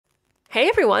Hey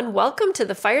everyone, welcome to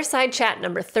the Fireside Chat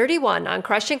number 31 on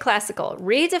Crushing Classical,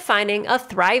 redefining a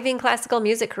thriving classical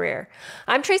music career.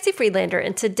 I'm Tracy Friedlander,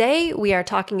 and today we are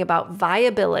talking about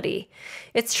viability.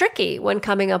 It's tricky when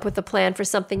coming up with a plan for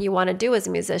something you want to do as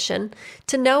a musician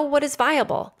to know what is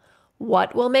viable.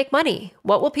 What will make money?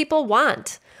 What will people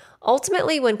want?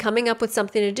 Ultimately, when coming up with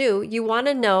something to do, you want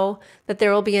to know that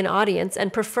there will be an audience,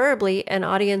 and preferably an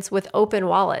audience with open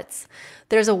wallets.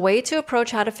 There's a way to approach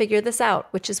how to figure this out,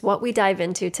 which is what we dive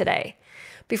into today.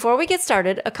 Before we get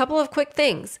started, a couple of quick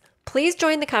things. Please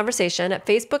join the conversation at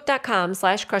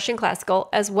facebook.com/crushingclassical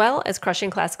as well as Crushing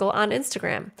Classical on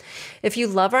Instagram. If you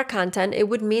love our content, it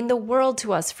would mean the world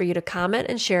to us for you to comment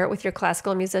and share it with your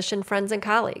classical musician friends and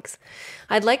colleagues.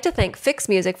 I'd like to thank Fix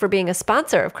Music for being a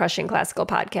sponsor of Crushing Classical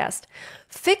Podcast.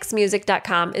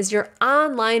 FixMusic.com is your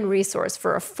online resource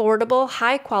for affordable,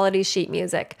 high-quality sheet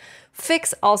music.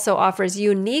 Fix also offers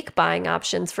unique buying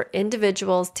options for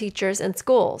individuals, teachers, and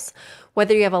schools.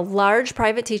 Whether you have a large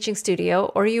private teaching studio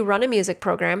or you run a music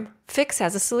program, Fix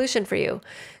has a solution for you.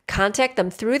 Contact them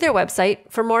through their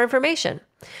website for more information.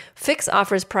 Fix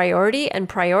offers priority and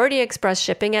priority express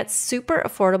shipping at super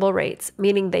affordable rates,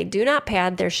 meaning they do not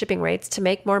pad their shipping rates to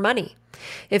make more money.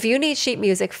 If you need sheet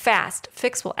music fast,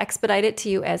 Fix will expedite it to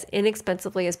you as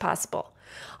inexpensively as possible.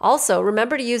 Also,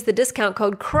 remember to use the discount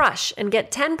code CRUSH and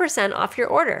get 10% off your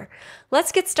order.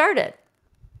 Let's get started.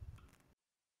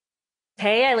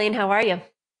 Hey, Eileen, how are you?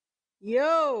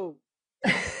 Yo!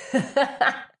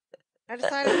 I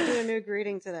decided to do a new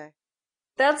greeting today.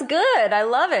 That's good. I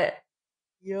love it.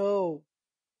 Yo.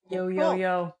 Yo, Cool. yo,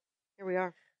 yo. Here we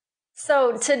are.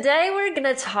 So today we're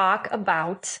going to talk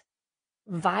about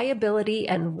viability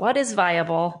and what is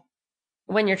viable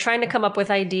when you're trying to come up with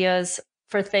ideas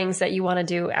for things that you want to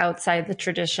do outside the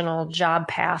traditional job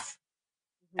path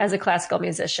as a classical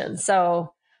musician.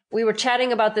 So we were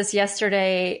chatting about this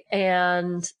yesterday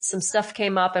and some stuff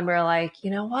came up and we were like, you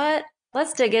know what?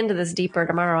 Let's dig into this deeper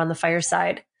tomorrow on the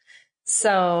fireside.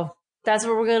 So that's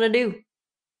what we're going to do.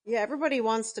 Yeah, everybody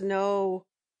wants to know,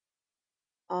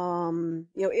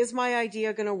 is my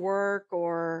idea going to work?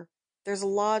 Or there's a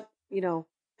lot, and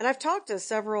I've talked to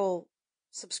several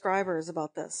subscribers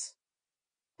about this.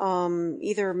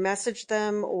 Either message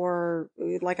them or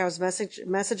like I was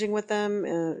messaging with them,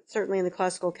 certainly in the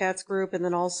Classical Cats group, and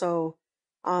then also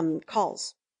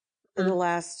calls in the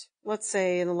last, let's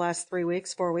say in the last 3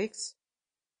 weeks, 4 weeks.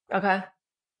 Okay.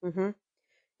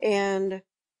 And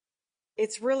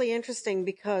it's really interesting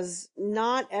because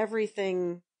not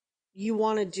everything you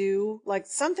want to do, like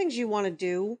some things you want to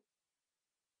do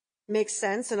make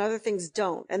sense and other things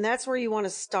don't. And that's where you want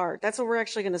to start. That's what we're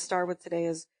actually going to start with today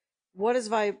is what is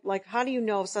how do you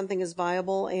know if something is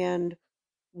viable and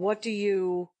what's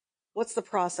the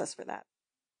process for that?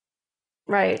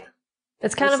 Right.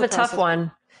 It's kind of a tough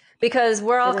one because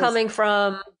we're all coming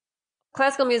from,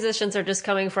 classical musicians are just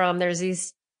coming from, there's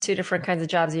these two different kinds of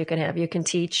jobs you can have. You can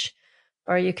teach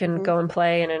or you can go and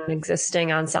play in an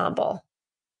existing ensemble.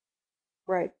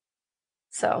 Right.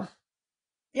 So.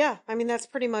 Yeah. I mean, that's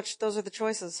pretty much, those are the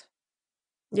choices.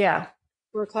 Yeah.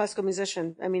 For a classical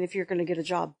musician. I mean, if you're going to get a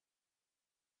job.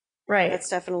 Right. That's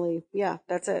definitely,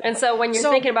 that's it. And so when you're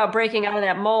thinking about breaking out of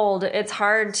that mold, it's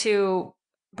hard to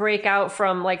break out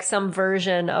from like some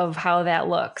version of how that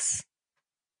looks.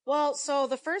 Well, so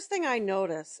the first thing I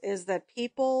notice is that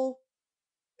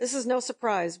this is no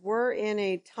surprise. We're in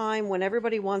a time when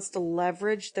everybody wants to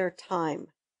leverage their time.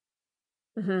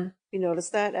 Mm-hmm. You notice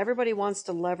that? Everybody wants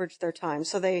to leverage their time.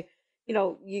 So they,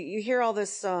 you hear all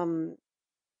this,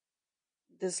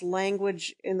 this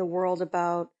language in the world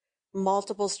about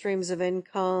multiple streams of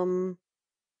income.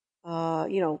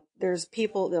 There's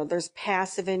there's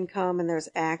passive income and there's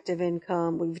active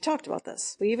income. We've talked about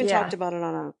this. We even talked about it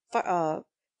on a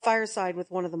Fireside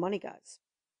with one of the money guys.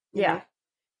 Yeah.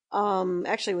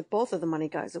 Actually with both of the money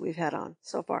guys that we've had on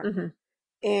so far.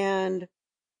 And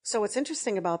so what's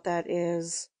interesting about that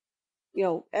is,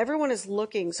 everyone is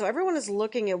looking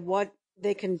at what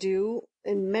they can do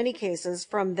in many cases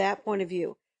from that point of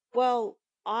view. Well,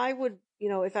 I would,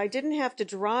 if I didn't have to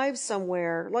drive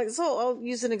somewhere, so I'll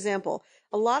use an example.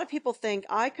 A lot of people think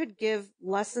I could give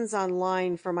lessons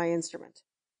online for my instrument.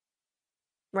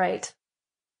 Right.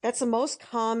 That's the most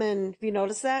common, have you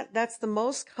noticed that? That's the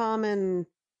most common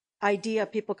idea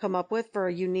people come up with for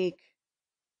a unique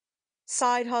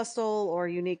side hustle or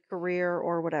unique career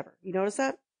or whatever. You notice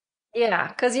that? Yeah.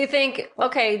 Because you think,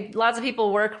 okay, lots of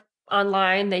people work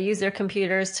online. They use their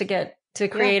computers to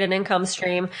create an income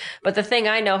stream. But the thing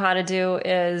I know how to do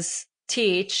is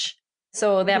teach.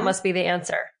 So that must be the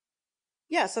answer.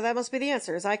 Yeah. So that must be the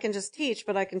answer is I can just teach,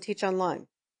 but I can teach online.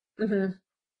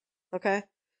 Okay.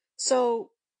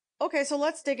 So okay, so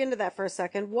let's dig into that for a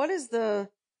second. What is the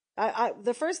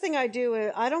first thing I do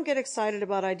is I don't get excited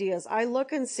about ideas. I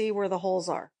look and see where the holes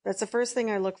are. That's the first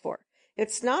thing I look for.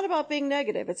 It's not about being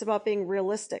negative. It's about being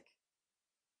realistic.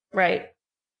 Right.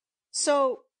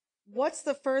 So what's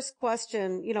the first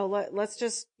question? Let's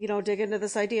just, dig into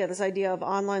this idea of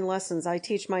online lessons. I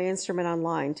teach my instrument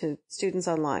online to students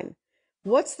online.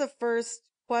 What's the first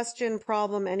question,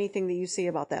 problem, anything that you see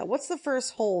about that? What's the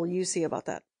first hole you see about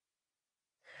that?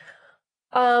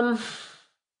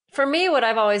 For me, what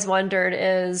I've always wondered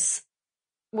is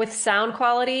with sound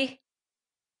quality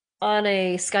on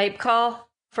a Skype call,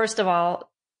 first of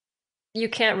all, you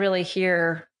can't really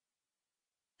hear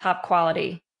top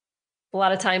quality. A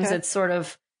lot of times Okay. it's sort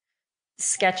of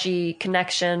sketchy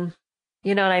connection.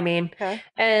 You know what I mean? Okay.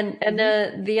 And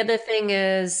Mm-hmm. the other thing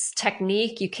is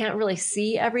technique. You can't really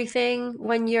see everything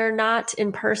when you're not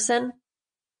in person.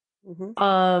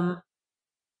 Mm-hmm.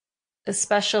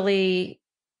 Especially,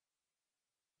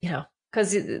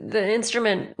 because the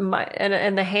instrument might,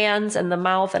 and the hands and the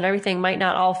mouth and everything might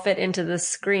not all fit into the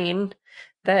screen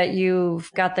that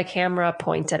you've got the camera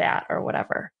pointed at or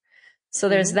whatever. So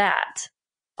there's Mm-hmm. that.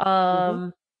 Mm-hmm.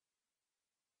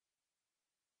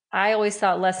 I always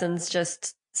thought lessons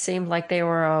just seemed like they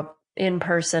were a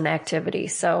in-person activity.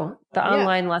 So the Yeah.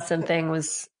 online lesson thing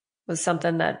was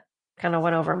something that kind of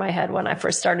went over my head when I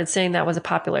first started seeing that was a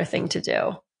popular thing to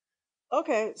do.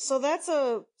 Okay, so that's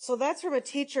from a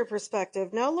teacher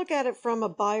perspective. Now look at it from a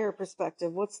buyer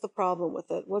perspective. What's the problem with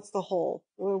it? What's the hole?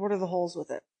 What are the holes with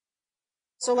it?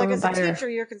 So like From a as a buyer. teacher,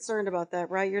 you're concerned about that,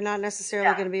 right? You're not necessarily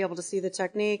Yeah. going to be able to see the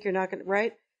technique. You're not going to,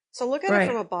 right? So look at it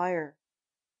from Right. a buyer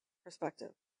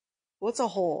perspective. What's a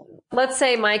hole? Let's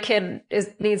say my kid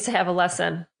needs to have a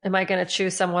lesson. Am I going to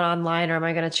choose someone online or am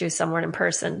I going to choose someone in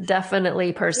person?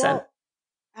 Definitely person. Well,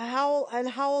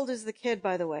 how old is the kid,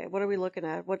 by the way? What are we looking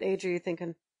at? What age are you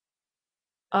thinking?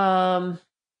 Um,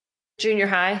 Junior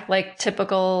high, like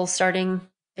typical starting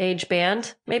age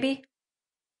band, maybe.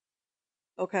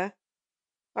 Okay.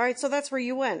 All right, so that's where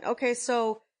you went. Okay,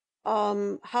 so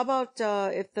how about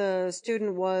if the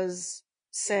student was,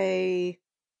 say,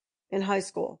 in high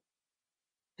school,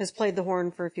 has played the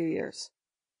horn for a few years?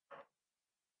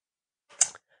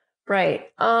 Right.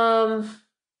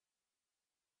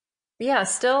 Yeah,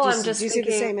 still I'm Do just you see the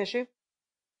thinking, same issue?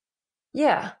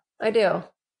 yeah, I do.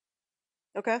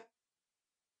 Okay.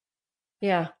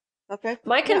 Yeah. Okay.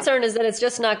 My Yeah. concern is that it's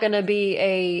just not going to be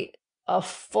a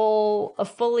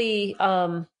fully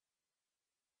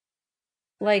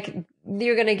like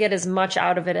you're going to get as much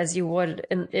out of it as you would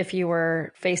if you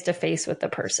were face to face with the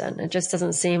person. It just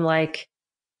doesn't seem like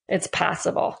it's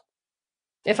possible.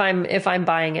 If I'm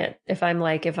buying it, if I'm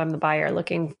the buyer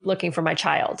looking for my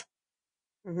child.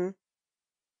 Mm-hmm.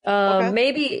 Okay.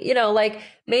 Maybe,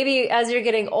 maybe as you're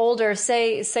getting older,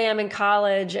 say I'm in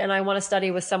college and I want to study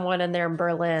with someone and they're in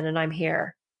Berlin and I'm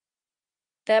here.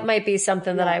 That might be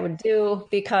something that Yeah. I would do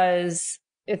because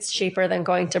it's cheaper than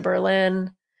going to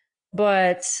Berlin,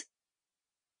 but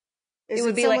it Is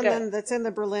would it be like someone then that's in the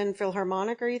Berlin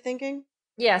Philharmonic, are you thinking?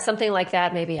 yeah, something like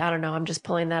that maybe. I don't know. I'm just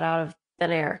pulling that out of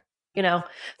thin air. You know,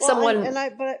 Well, someone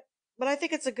but I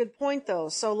think it's a good point though.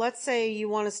 So let's say you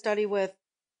want to study with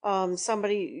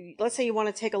somebody, let's say you want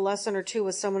to take a lesson or two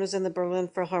with someone who's in the Berlin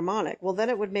Philharmonic. Well, then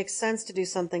it would make sense to do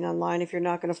something online if you're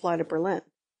not going to fly to Berlin.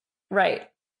 right.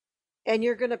 And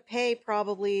you're going to pay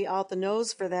probably out the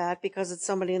nose for that because it's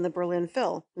somebody in the Berlin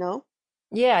Phil, no?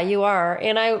 Yeah, you are.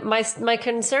 And my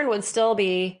concern would still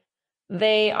be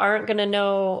they aren't going to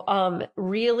know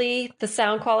really the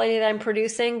sound quality that I'm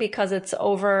producing because it's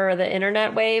over the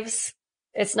internet waves.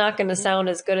 It's not going to Mm-hmm. sound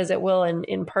as good as it will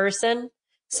in person.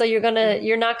 So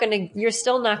Mm-hmm. you're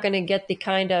still not going to get the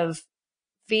kind of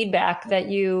feedback that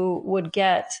you would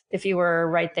get if you were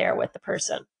right there with the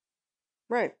person.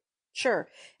 Right. Sure.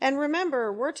 And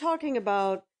remember, we're talking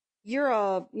about you're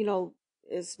a,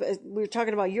 we're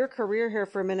talking about your career here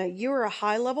for a minute. You're a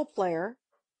high level player,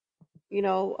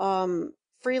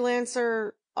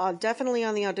 freelancer, definitely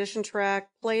on the audition track,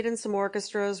 played in some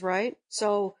orchestras, right?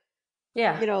 So,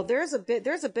 Yeah. there's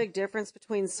a big difference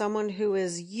between someone who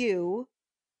is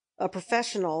a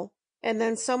professional, and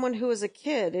then someone who is a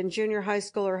kid in junior high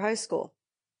school or high school.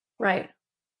 Right.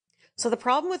 So the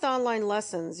problem with online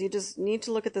lessons, you just need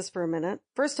to look at this for a minute.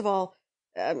 First of all,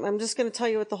 I'm just going to tell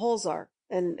you what the holes are.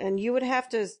 And you would have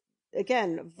to,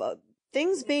 again,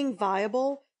 things being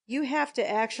viable, you have to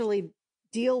actually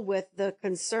deal with the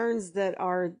concerns that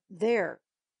are there.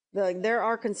 There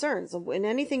are concerns. In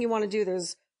anything you want to do,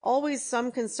 there's always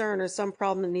some concern or some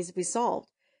problem that needs to be solved.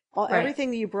 Right.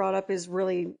 Everything that you brought up is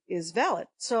valid.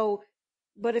 So,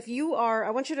 but if you are, I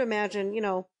want you to imagine,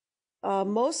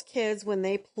 most kids, when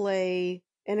they play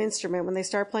an instrument, when they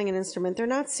start playing an instrument, they're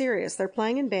not serious. They're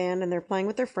playing in band and they're playing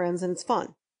with their friends and it's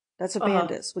fun. That's what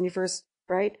band is when you first,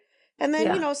 right? And then,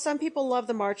 Yeah. some people love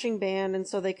the marching band and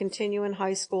so they continue in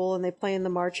high school and they play in the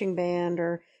marching band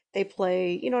or they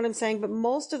play, you know what I'm saying? But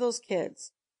most of those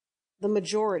kids, the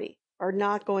majority, are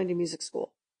not going to music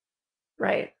school,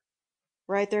 Right.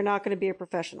 right? They're not going to be a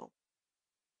professional.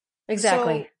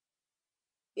 Exactly. So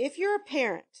if you're a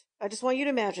parent, I just want you to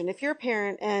imagine if you're a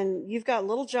parent and you've got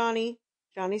little Johnny,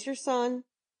 Johnny's your son,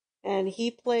 and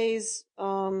he plays,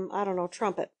 I don't know,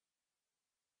 trumpet.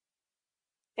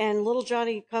 And little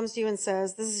Johnny comes to you and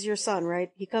says, this is your son,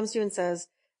 right? He comes to you and says,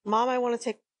 Mom, I want to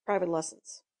take private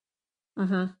lessons.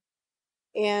 Mm-hmm.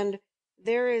 And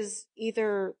there is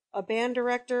either a band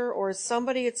director or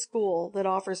somebody at school that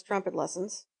offers trumpet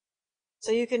lessons.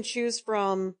 So you can choose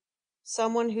from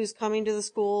someone who's coming to the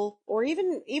school or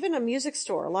even a music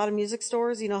store. A lot of music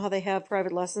stores, you know how they have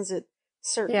private lessons at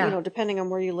certain, Yeah. depending on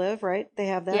where you live, right? They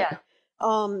have that. Yeah.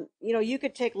 You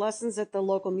could take lessons at the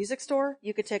local music store.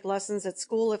 You could take lessons at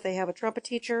school if they have a trumpet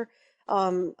teacher.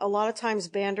 A lot of times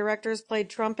band directors played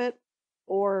trumpet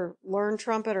or learn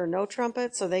trumpet or know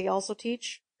trumpet. So they also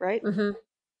teach, right? Mm-hmm.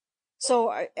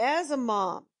 So as a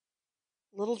mom,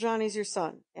 little Johnny's your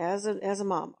son. As a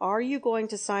mom, are you going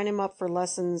to sign him up for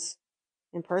lessons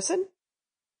in person?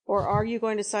 Or are you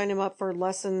going to sign him up for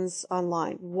lessons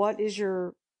online? What is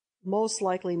your most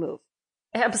likely move?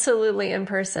 Absolutely in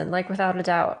person, like without a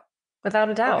doubt. Without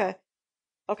a doubt. Okay.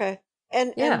 Okay.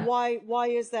 And Yeah. why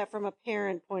is that from a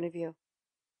parent point of view?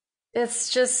 It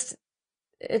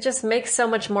just makes so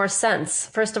much more sense.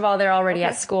 First of all, they're already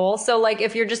at Okay. school. So like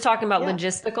if you're just talking about Yeah.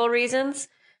 logistical reasons,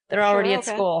 they're already Sure. at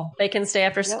Okay. school. They can stay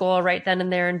after Yep. school right then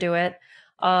and there and do it.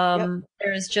 Yep.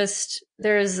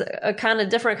 There's a kind of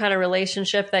different kind of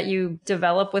relationship that you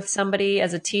develop with somebody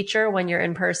as a teacher when you're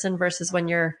in person versus when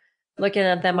you're looking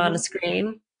at them on a Mm-hmm.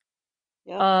 screen.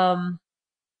 Yep.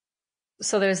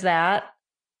 So there's that.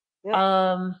 Yep.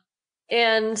 Um,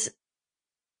 and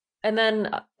then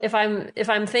if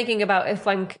I'm thinking about if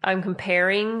I'm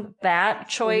comparing that Mm-hmm.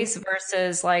 choice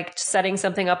versus like setting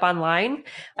something up online,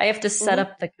 I have to set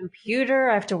Mm-hmm. up the computer.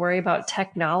 I have to worry about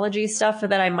technology stuff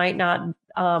that I might not.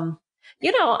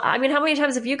 I mean, how many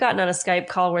times have you gotten on a Skype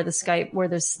call where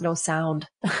there's no sound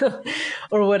or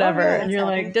Oh whatever, yeah, and that's you're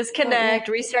like happened. Yeah. disconnect,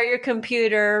 restart your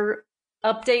computer,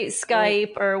 update Right.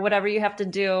 Skype or whatever you have to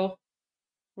do.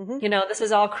 Mm-hmm. This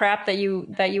is all crap that you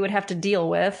would have to deal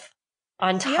with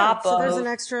on Yeah. top So there's an of.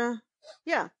 extra.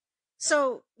 Yeah.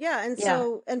 So yeah, Yeah.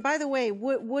 and by the way,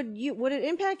 would it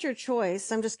impact your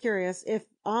choice? I'm just curious if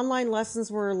online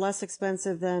lessons were less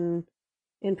expensive than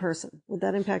in person. Would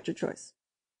that impact your choice?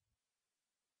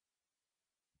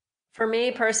 For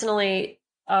me personally,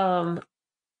 I'm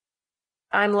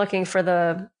looking for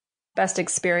the best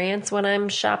experience when I'm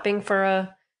shopping for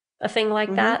a thing like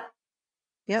Mm-hmm. that.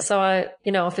 Yep. So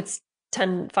if it's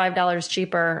 $5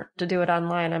 cheaper to do it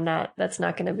online, that's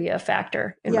not going to be a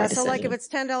factor in my Yeah. So like if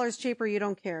decision. it's $10 cheaper, you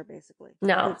don't care basically. If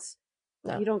No, it's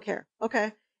no. You don't care.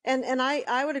 Okay. And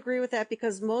I would agree with that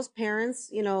because most parents,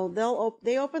 they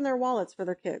open their wallets for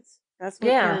their kids. That's what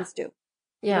Yeah, parents do.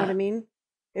 You know what I yeah, mean?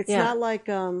 It's yeah, not like,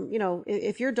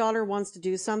 if your daughter wants to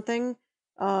do something,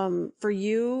 for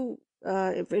you,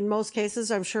 if in most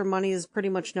cases, I'm sure money is pretty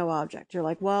much no object. You're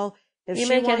like, well, if you she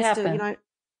make it wants to, happen.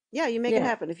 yeah, you make it Yeah,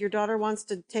 happen. If your daughter wants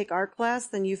to take art class,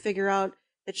 then you figure out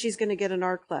that she's going to get an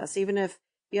art class, even if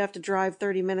you have to drive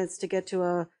 30 minutes to get to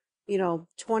a,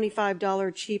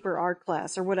 $25 cheaper art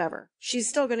class or whatever. She's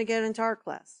still going to get into art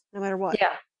class no matter what.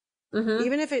 yeah. Mm-hmm.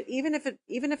 Even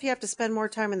if you have to spend more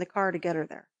time in the car to get her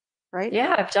there. Right?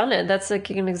 Yeah, I've done it. That's like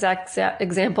an exact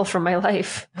example from my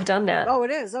life. I've done that. Oh,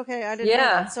 it is. Okay. I didn't know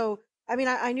Yeah, that. So, I mean,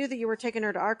 I knew that you were taking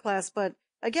her to art class, but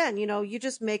again, you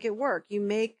just make it work. You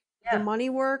make the yeah, money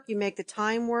work. You make the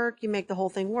time work. You make the whole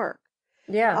thing work.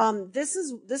 yeah. This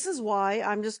is why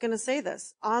I'm just going to say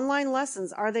this. Online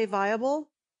lessons, are they viable?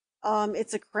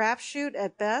 It's a crapshoot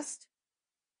at best.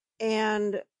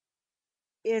 And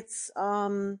it's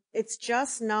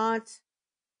just not,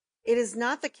 it is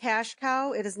not the cash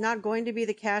cow. It is not going to be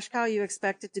the cash cow you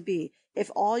expect it to be. If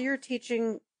all you're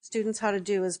teaching students how to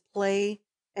do is play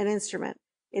an instrument,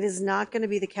 it is not going to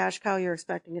be the cash cow you're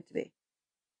expecting it to be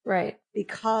Right,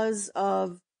 because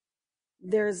of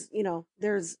there's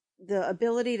the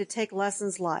ability to take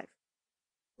lessons live.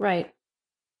 right.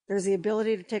 There's the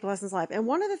ability to take lessons live. And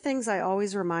one of the things I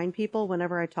always remind people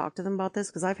whenever I talk to them about this,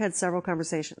 because I've had several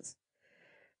conversations,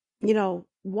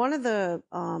 one of the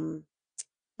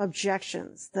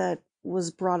objections that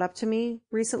was brought up to me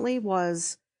recently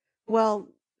was, well,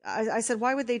 I said,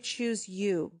 why would they choose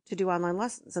you to do online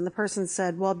lessons? And the person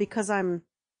said, well, because I'm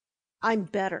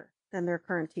better than their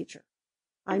current teacher.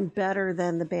 I'm better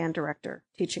than the band director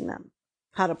teaching them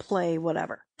how to play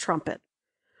whatever, trumpet.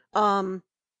 And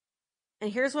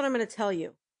here's what I'm going to tell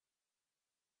you.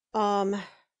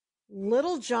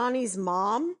 Little Johnny's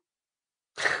mom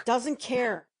doesn't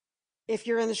care if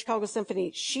you're in the Chicago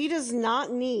Symphony. She does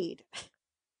not need,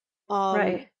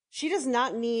 Right. she does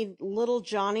not need little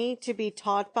Johnny to be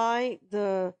taught by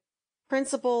the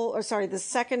the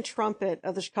second trumpet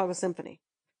of the Chicago Symphony.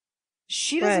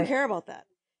 She doesn't care about that.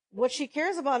 What she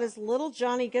cares about is little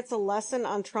Johnny gets a lesson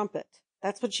on trumpet.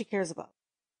 That's what she cares about.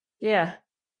 Yeah.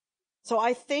 So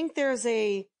I think there's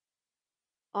a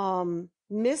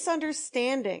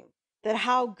misunderstanding that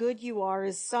how good you are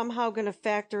is somehow going to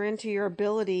factor into your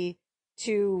ability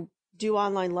to do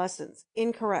online lessons.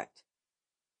 Incorrect.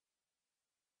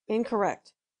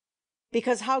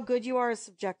 Because how good you are is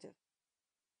subjective.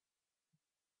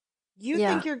 You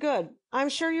think you're good. I'm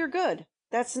sure you're good.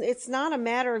 It's not a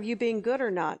matter of you being good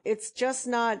or not. It's just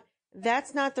not,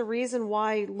 that's not the reason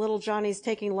why little Johnny's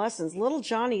taking lessons. Little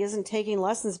Johnny isn't taking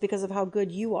lessons because of how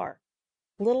good you are.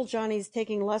 Little Johnny's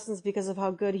taking lessons because of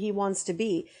how good he wants to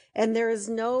be. And there is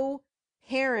no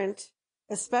parent,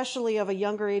 especially of a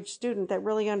younger age student, that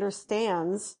really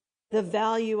understands the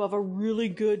value of a really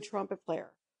good trumpet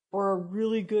player or a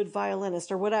really good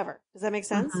violinist or whatever. Does that make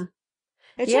sense? Mm-hmm.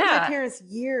 It took my parents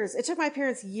years. It took my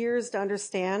parents years to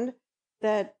understand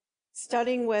that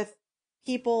studying with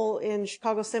people in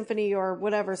Chicago Symphony or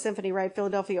whatever, Symphony, right?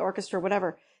 Philadelphia Orchestra,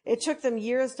 whatever. It took them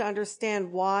years to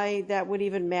understand why that would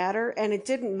even matter. And it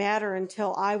didn't matter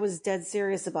until I was dead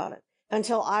serious about it,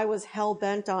 until I was hell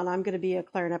bent on, I'm going to be a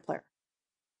clarinet player.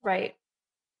 Right.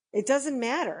 It doesn't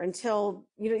matter until,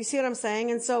 you see what I'm saying?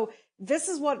 And so this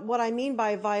is what I mean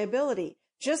by viability.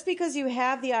 Just because you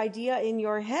have the idea in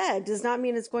your head does not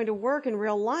mean it's going to work in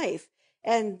real life.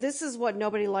 And this is what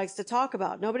nobody likes to talk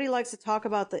about. Nobody likes to talk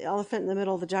about the elephant in the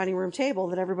middle of the dining room table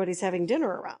that everybody's having dinner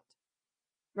around.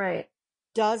 Right.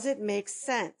 Does it make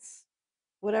sense?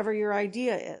 Whatever your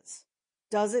idea is.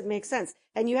 Does it make sense?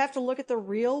 And you have to look at the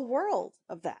real world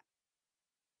of that.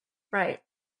 Right.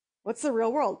 What's the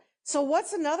real world? So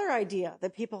what's another idea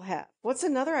that people have? What's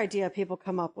another idea people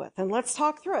come up with? And let's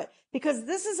talk through it. Because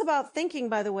this is about thinking,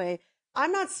 by the way.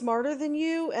 I'm not smarter than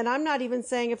you, and I'm not even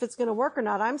saying if it's going to work or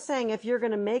not. I'm saying if you're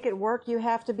going to make it work, you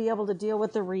have to be able to deal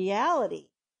with the reality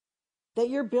that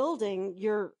you're building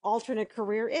your alternate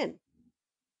career in.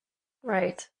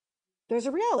 Right. There's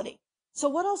a reality. So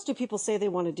what else do people say they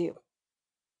want to do?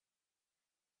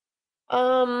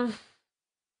 I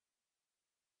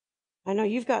know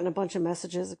you've gotten a bunch of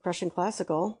messages at Crushing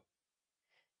Classical.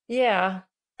 Yeah.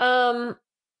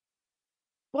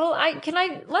 Well,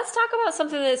 let's talk about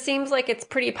something that seems like it's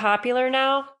pretty popular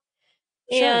now.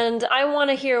 Sure. And I want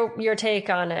to hear your take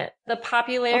on it. The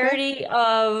popularity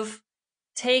of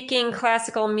taking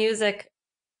classical music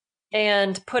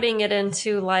and putting it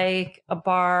into like a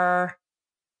bar,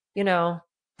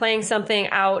 playing something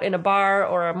out in a bar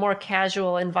or a more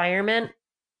casual environment.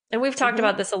 And we've talked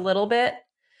about this a little bit,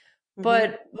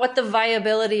 but what the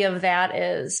viability of that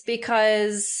is,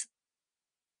 because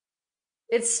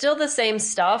it's still the same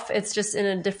stuff. It's just in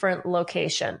a different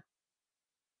location.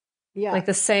 Yeah. Like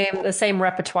the same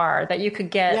repertoire that you could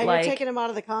get. Yeah, like, you're taking them out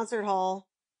of the concert hall.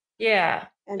 Yeah.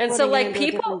 And so like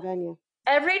people,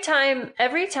 every time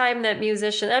that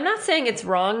musician, I'm not saying it's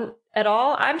wrong at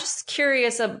all. I'm just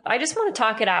curious. I just want to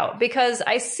talk it out because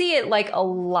I see it like a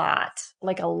lot.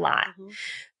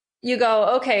 You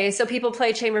go, okay, so people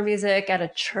play chamber music at a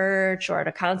church or at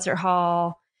a concert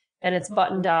hall and it's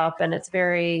buttoned up and it's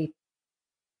very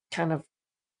kind of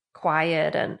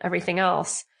quiet and everything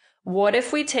else. What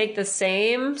if we take the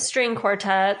same string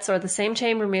quartets or the same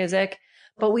chamber music,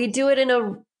 but we do it in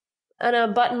a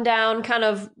button down kind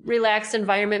of relaxed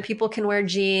environment? People can wear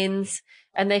jeans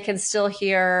and they can still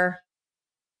hear,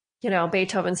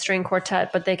 Beethoven's string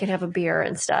quartet, but they can have a beer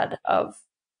instead of,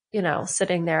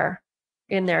 sitting there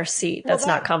in their seat that's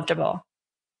not comfortable.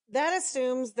 That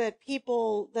assumes that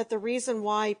the reason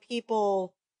why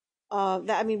people,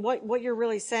 what you're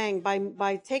really saying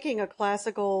by taking a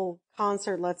classical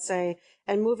concert, let's say,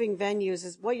 and moving venues,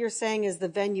 is what you're saying is the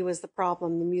venue is the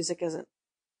problem, the music isn't.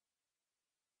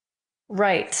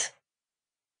 Right.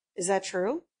 Is that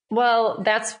true? Well,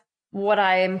 that's what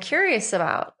I am curious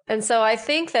about. And so I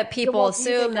think that people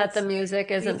assume that the music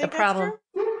isn't the problem.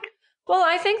 Well,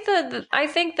 I think that I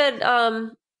think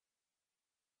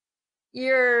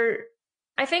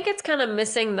it's kind of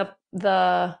missing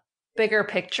the bigger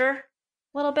picture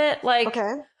a little bit, like,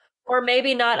 or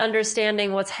maybe not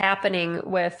understanding what's happening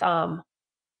with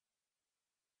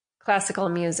classical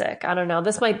music? I don't know.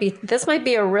 This might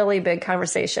be a really big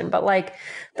conversation, but like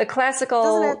the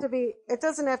classical. It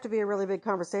doesn't have to be a really big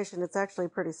conversation. It's actually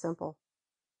pretty simple.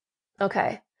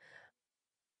 Okay.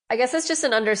 I guess it's just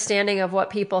an understanding of what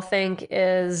people think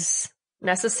is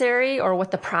necessary or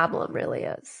what the problem really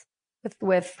is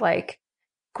with like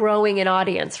growing an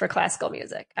audience for classical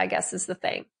music, I guess is the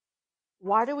thing.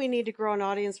 Why do we need to grow an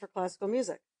audience for classical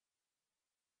music?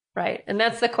 Right. And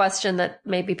that's the question that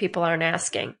maybe people aren't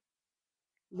asking.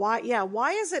 Why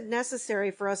is it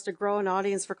necessary for us to grow an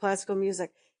audience for classical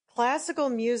music? Classical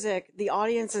music, the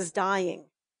audience is dying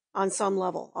on some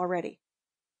level already.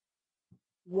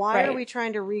 Why are we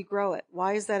trying to regrow it?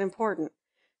 Why is that important?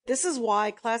 This is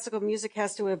why classical music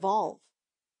has to evolve.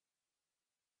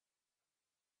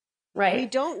 Right. We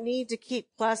don't need to keep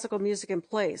classical music in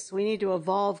place. We need to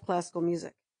evolve classical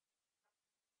music.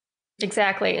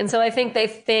 Exactly. And so I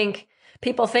think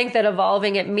people think that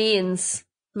evolving it means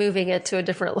moving it to a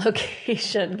different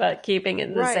location, but keeping it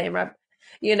in the same,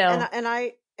 you know. And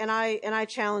I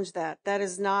challenge that. That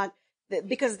is not,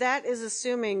 because that is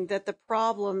assuming that the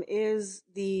problem is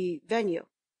the venue.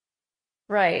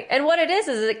 Right. And what it is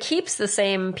it keeps the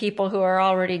same people who are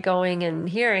already going and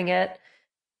hearing it,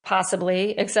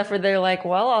 possibly, except for they're like,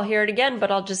 well, I'll hear it again,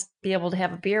 but I'll just be able to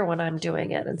have a beer when I'm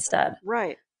doing it instead.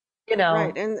 Right. You know.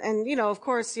 Right. And you know, of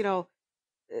course, you know,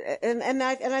 and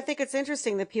I think it's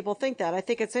interesting that people think that. I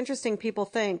think it's interesting people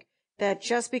think that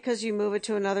just because you move it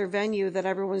to another venue that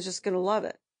everyone's just going to love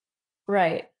it.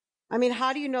 Right. I mean,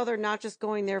 how do you know they're not just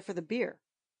going there for the beer?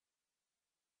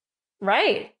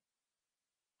 Right.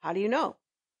 How do you know?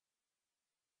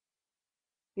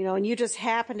 You know, and you just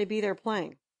happen to be there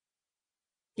playing.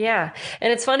 Yeah.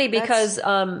 And it's funny because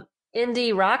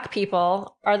indie rock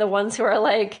people are the ones who are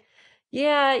like,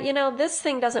 yeah, you know, this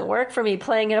thing doesn't work for me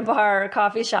playing in a bar or a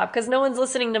coffee shop because no one's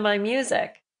listening to my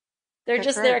music. They're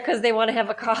just there because they want to have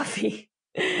a coffee.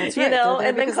 That's right. You know,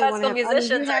 and then classical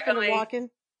musicians are going to walk in.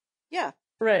 Yeah.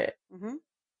 Right. Mm-hmm.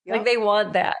 Yep. Like they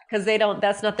want that because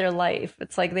that's not their life.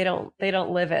 It's like they don't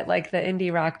live it, like the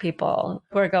indie rock people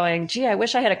who are going, gee, I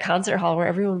wish I had a concert hall where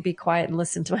everyone would be quiet and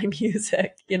listen to my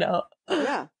music, you know?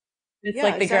 Yeah. It's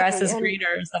like the grass is greener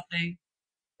or something.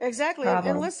 Exactly.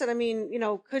 And listen, I mean, you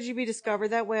know, could you be discovered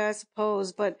that way? I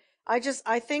suppose. But I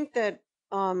think that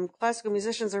classical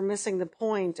musicians are missing the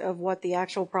point of what the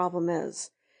actual problem is.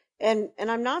 And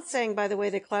I'm not saying, by the way,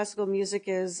 that classical music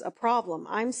is a problem.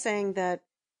 I'm saying that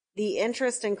the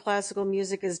interest in classical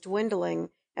music is dwindling.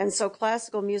 And so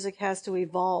classical music has to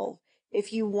evolve.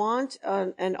 If you want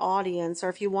an audience or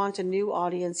if you want a new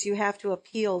audience, you have to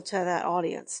appeal to that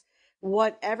audience.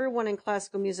 What everyone in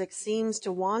classical music seems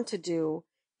to want to do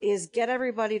is get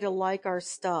everybody to like our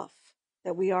stuff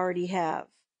that we already have.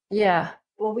 Yeah.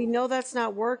 Well, we know that's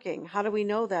not working. How do we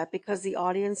know that? Because the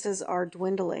audiences are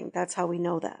dwindling. That's how we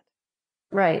know that.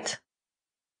 Right.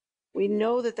 We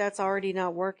know that that's already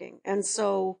not working. And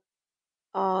so,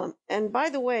 and by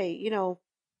the way, you know,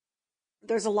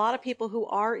 there's a lot of people who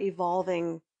are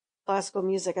evolving classical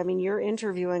music. I mean, you're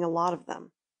interviewing a lot of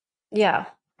them. Yeah.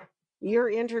 You're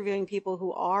interviewing people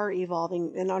who are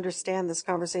evolving and understand this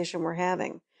conversation we're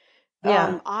having.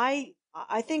 Yeah. I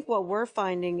think what we're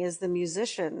finding is the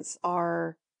musicians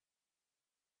are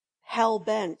hell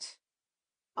bent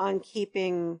on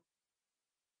keeping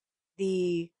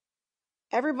the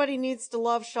everybody needs to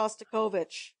love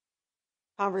Shostakovich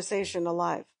conversation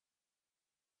alive.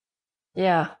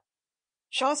 Yeah.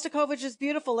 Shostakovich is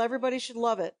beautiful. Everybody should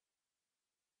love it.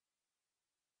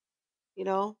 You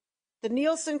know, the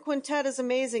Nielsen Quintet is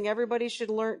amazing. Everybody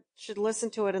should listen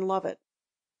to it and love it.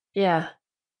 Yeah.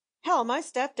 Hell, my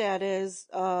stepdad is,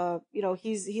 you know,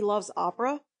 he loves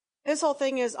opera. His whole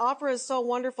thing is opera is so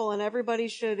wonderful and everybody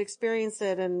should experience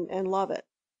it and love it.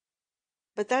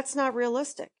 But that's not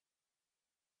realistic.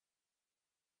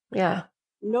 Yeah.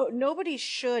 No, nobody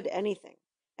should anything.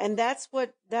 And that's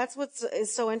what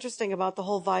is so interesting about the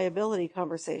whole viability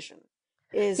conversation.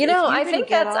 Is, you know, I think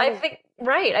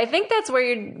that's where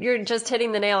you're just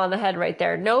hitting the nail on the head right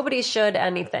there. Nobody should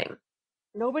anything.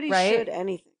 Nobody should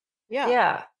anything. Yeah.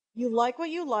 Yeah. You like what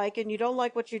you like and you don't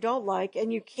like what you don't like,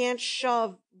 and you can't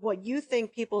shove what you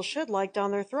think people should like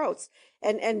down their throats.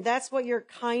 And that's what you're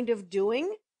kind of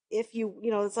doing. If you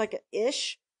know, it's like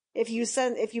ish. If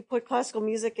you put classical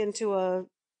music into a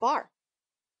bar.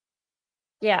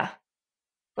 Yeah.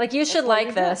 Like you should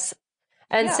like this.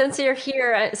 And since you're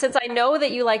here, since I know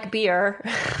that you like beer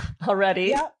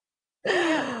already,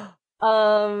 you're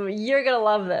going to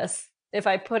love this if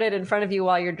I put it in front of you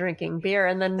while you're drinking beer.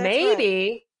 And then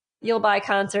maybe you'll buy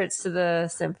concerts to the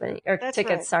symphony or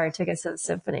tickets to the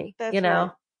symphony. That's you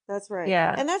know? That's right.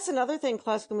 Yeah. And that's another thing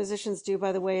classical musicians do,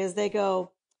 by the way, is they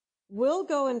go, we'll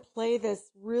go and play this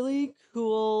really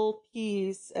cool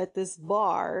piece at this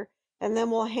bar, and then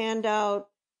we'll hand out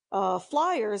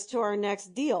flyers to our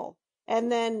next deal. And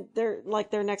then they're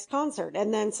like their next concert.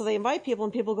 And then so they invite people,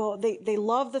 and people go, they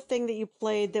love the thing that you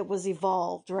played that was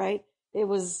evolved, right? It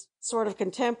was sort of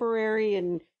contemporary,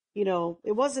 and, you know,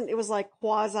 it was like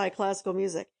quasi classical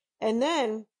music. And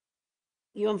then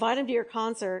you invite them to your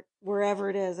concert, wherever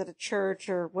it is, at a church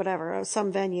or whatever, or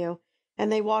some venue,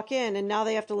 and they walk in, and now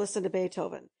they have to listen to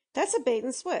Beethoven. That's a bait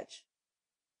and switch.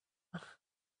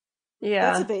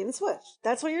 Yeah. That's a bait and switch.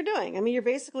 That's what you're doing. I mean,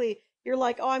 you're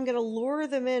like, oh, I'm going to lure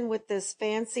them in with this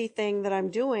fancy thing that I'm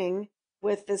doing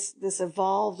with this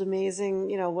evolved, amazing,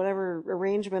 you know, whatever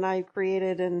arrangement I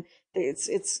created. And it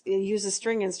uses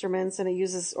string instruments and it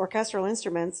uses orchestral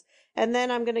instruments. And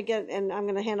then I'm going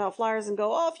to hand out flyers and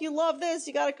go, oh, if you love this,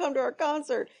 you got to come to our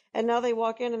concert. And now they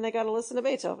walk in and they got to listen to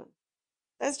Beethoven.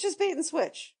 That's just bait and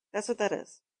switch. That's what that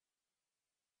is.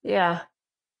 Yeah.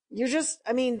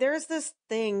 There's this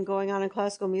thing going on in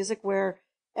classical music where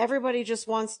everybody just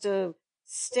wants to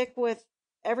stick with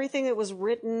everything that was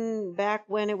written back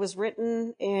when it was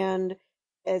written, and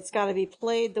it's got to be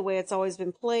played the way it's always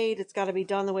been played. It's got to be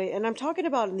done the way, and I'm talking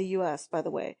about in the US, by the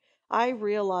way. I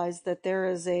realize that there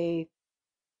is a,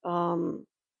 at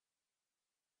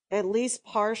least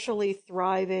partially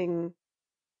thriving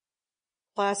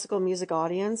classical music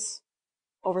audience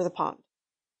over the pond.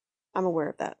 I'm aware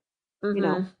of that. Mm-hmm. You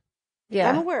know, yeah,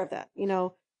 I'm aware of that. You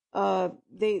know,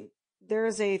 there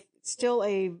is still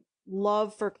a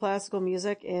love for classical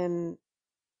music in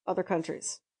other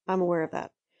countries. I'm aware of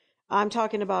that. I'm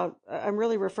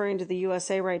really referring to the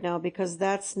USA right now because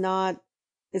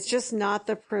it's just not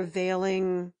the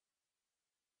prevailing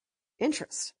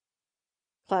interest.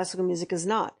 Classical music is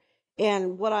not.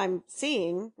 And what I'm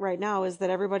seeing right now is that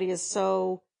everybody is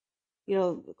so, you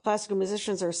know, classical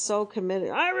musicians are so committed.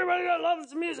 Everybody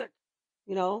loves music,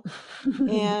 you know,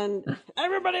 and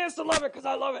everybody has to love it because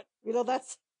I love it. You know,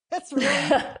 that's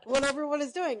really what everyone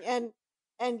is doing. And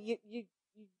you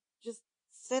just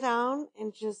sit down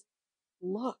and just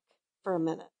look for a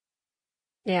minute.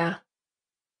 Yeah.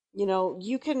 You know,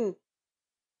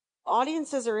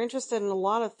 audiences are interested in a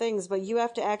lot of things, but you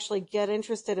have to actually get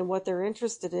interested in what they're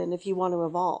interested in if you want to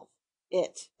evolve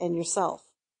it and yourself.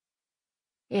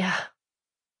 Yeah.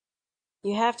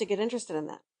 You have to get interested in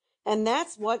that. And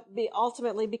that's what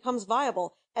ultimately becomes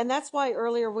viable. And that's why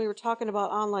earlier we were talking about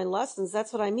online lessons.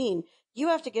 That's what I mean. You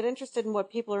have to get interested in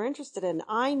what people are interested in.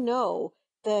 I know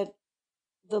that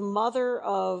the mother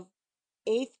of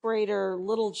 8th grader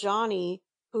little Johnny,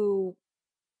 who,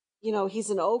 you know, he's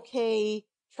an okay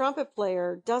trumpet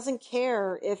player, doesn't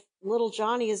care if little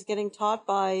Johnny is getting taught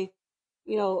by,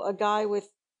 you know, a guy with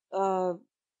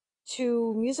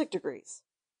 2 music degrees.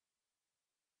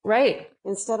 Right.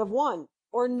 Instead of 1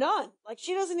 or none. Like,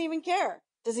 she doesn't even care.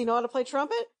 Does he know how to play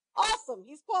trumpet? Awesome.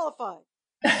 He's qualified.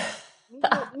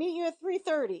 meet you at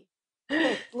 3:30.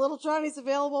 Okay, little Johnny's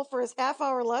available for his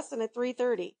half-hour lesson at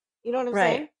 3:30. You know what I'm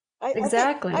saying?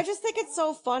 Exactly. I just think it's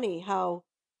so funny how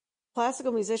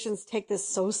classical musicians take this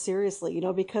so seriously, you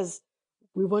know, because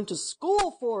we went to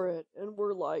school for it and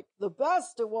we're like the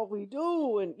best at what we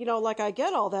do. And, you know, like, I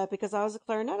get all that because I was a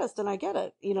clarinetist and I get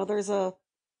it. You know, there's a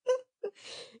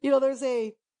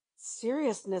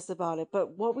seriousness about it.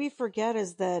 But what we forget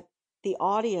is that the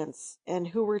audience and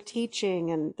who we're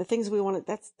teaching and the things we want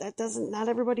to, not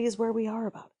everybody is where we are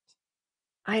about it.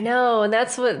 I know. And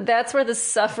that's where the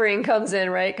suffering comes in,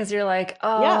 right? Because you're like,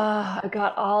 oh, yeah. I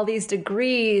got all these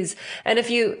degrees. And if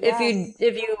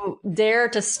you dare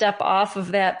to step off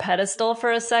of that pedestal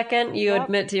for a second, you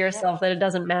admit to yourself that it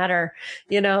doesn't matter,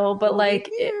 you know, but like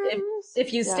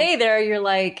if you stay there, you're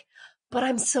like, but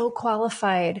I'm so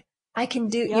qualified. I can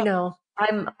do, you know,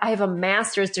 I have a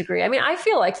master's degree. I mean, I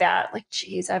feel like that. Like,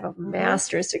 geez, I have a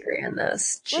master's degree in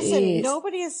this. Jeez. Listen,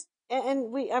 nobody is,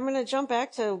 and I'm going to jump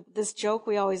back to this joke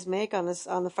we always make on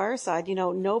the Fireside. You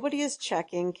know, nobody is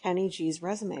checking Kenny G's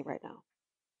resume right now.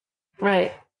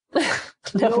 Right.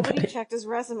 Nobody checked his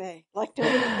resume. Like,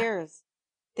 nobody cares.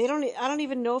 I don't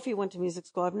even know if he went to music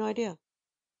school. I have no idea.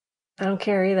 I don't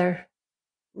care either.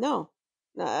 No,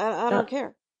 I don't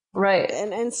care. Right.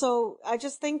 And so I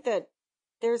just think that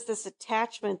there's this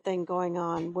attachment thing going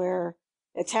on where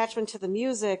attachment to the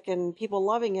music and people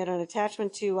loving it, and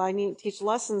attachment to, I need to teach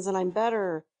lessons and I'm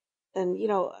better. And, you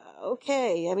know,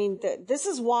 okay. I mean, this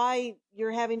is why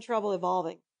you're having trouble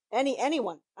evolving.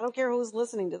 Anyone, I don't care who's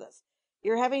listening to this.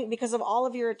 You're having, because of all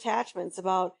of your attachments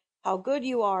about how good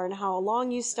you are and how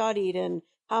long you studied and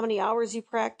how many hours you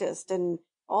practiced and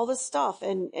all this stuff.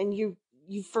 And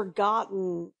you've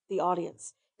forgotten the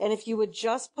audience. And if you would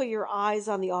just put your eyes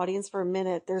on the audience for a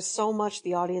minute, there's so much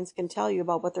the audience can tell you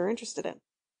about what they're interested in.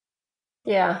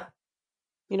 Yeah.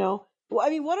 You know, well, I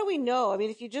mean, what do we know? I mean,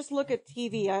 if you just look at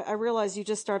TV, I realize you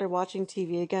just started watching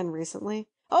TV again recently.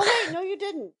 Oh, wait, no, you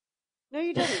didn't. No,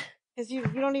 you didn't. Because you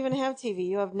don't even have TV.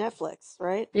 You have Netflix,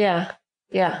 right? Yeah.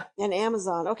 Yeah. And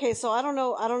Amazon. Okay, so I don't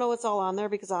know what's all on there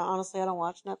because honestly I don't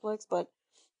watch Netflix, but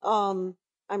I'm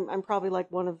probably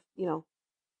like one of,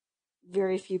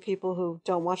 very few people who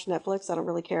don't watch Netflix. I don't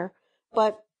really care.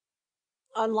 But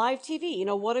on live TV,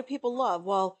 what do people love?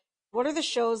 Well, what are the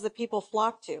shows that people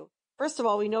flock to? First of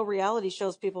all, we know reality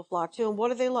shows people flock to, and what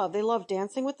do they love? They love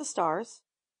Dancing with the Stars.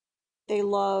 They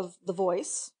love The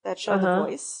Voice, that show The Uh-huh.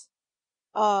 Voice.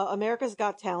 America's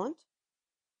Got Talent,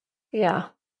 Yeah.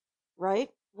 right?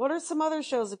 What are some other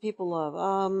shows that people love?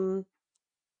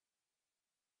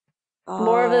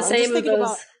 More of the I'm just same of thinking about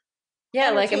those.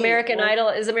 Yeah, like entertainment, American right? Idol.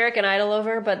 Is American Idol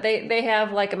over? But they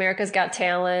have like America's Got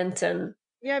Talent and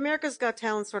Yeah, America's Got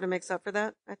Talent sort of makes up for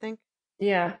that, I think.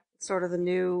 yeah. It's sort of the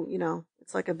new,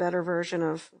 it's like a better version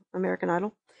of American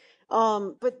Idol.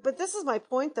 But this is my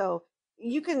point though.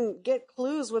 You can get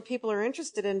clues what people are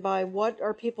interested in by what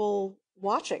are people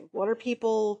watching? What are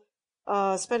people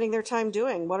spending their time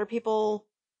doing? What are people,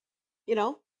 you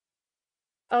know,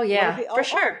 Oh what are yeah, people for oh,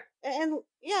 sure. and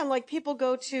yeah, and like people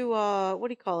go to what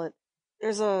do you call it?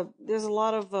 There's a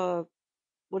lot of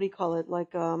what do you call it?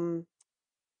 Like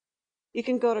you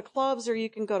can go to clubs or you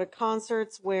can go to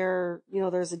concerts where,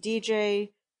 there's a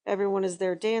DJ, everyone is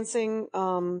there dancing.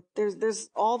 There's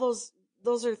all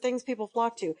those are things people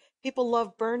flock to. People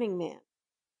love Burning Man.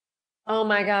 Oh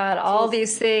my God, So all it's,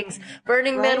 these things.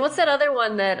 Burning Man, right? what's that other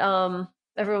one that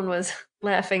everyone was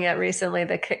laughing at recently,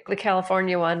 the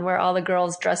California one where all the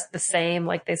girls dressed the same,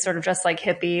 like they sort of dressed like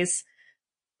hippies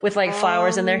with like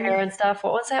flowers in their hair Um, and stuff.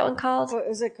 What was that one called?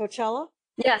 is it Coachella?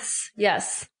 Yes,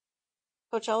 yes.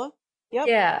 Coachella? Yep.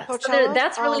 Yeah. So Coachella.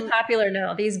 that's really popular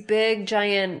now. These big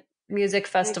giant music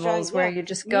Big giant, festivals where yeah. you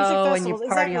just Music go and you festivals.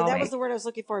 party Exactly. all That was week. the word I was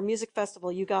looking for. Music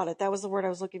festival. You got it. That was the word I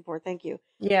was looking for. Thank you.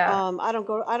 Yeah. I don't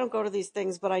go to these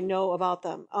things, but I know about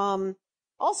them.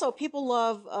 Also people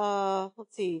love,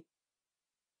 let's see,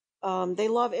 they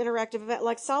love interactive event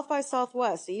like South by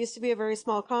Southwest. It used to be a very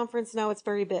small conference. Now it's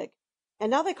very big. And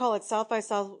now they call it South by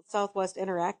Southwest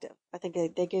Interactive. I think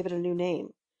they gave it a new name.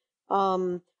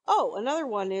 Another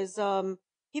one is,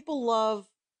 people love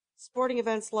sporting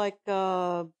events like,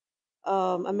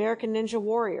 American Ninja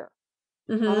Warrior.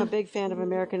 I'm a Hmm. big fan of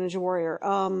American Ninja Warrior.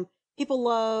 People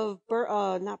love,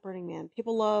 not Burning Man.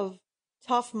 People love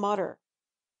Tough Mudder.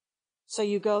 So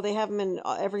you go, they have them in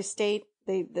every state.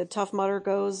 The Tough Mudder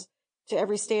goes to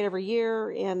every state every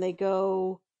year, and they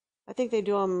go, I think they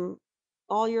do them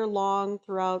all year long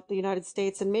throughout the United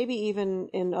States, and maybe even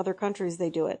in other countries they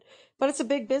do it. But it's a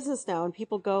big business now, and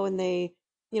people go and they,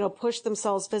 push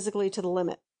themselves physically to the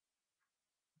limit.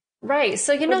 Right.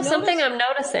 So But something notice, I'm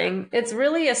noticing, it's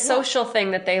really a yeah, social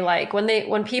thing that they like. When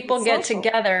people it's get social.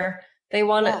 together, they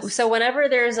want to, so Yes, whenever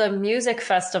there's a music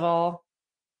festival,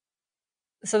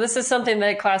 so this is something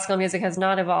that classical music has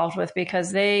not evolved with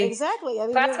because exactly. I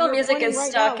mean, classical you're music pointing is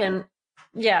right stuck now. in,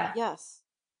 yeah, Yes,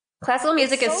 classical it's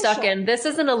music is stuck social. in, this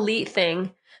is an elite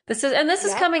thing. This is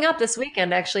Yep. coming up this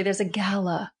weekend, actually. There's a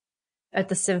gala at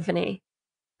the symphony,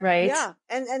 right? Yeah,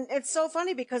 and it's so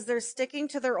funny because they're sticking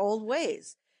to their old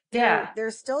ways. Yeah.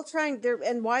 They're still trying.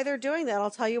 And why they're doing that, I'll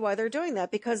tell you why they're doing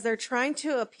that. Because they're trying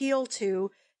to appeal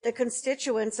to the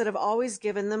constituents that have always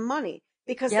given them money.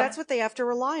 Because that's Yep. what they have to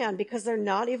rely on. Because they're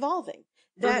not evolving.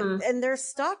 Hmm. And they're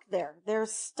stuck there. They're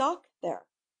stuck there.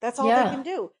 That's all they can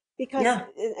Yeah. do. Because, Yeah.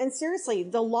 and seriously,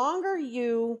 the longer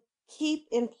you keep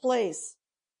in place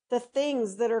the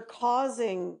things that are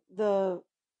causing the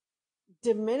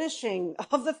diminishing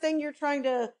of the thing you're trying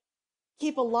to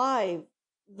keep alive,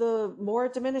 the more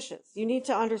it diminishes. You need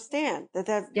to understand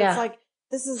that's Yeah. like,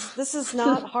 this is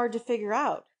not hard to figure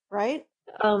out, right?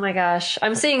 Oh my gosh.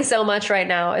 I'm seeing so much right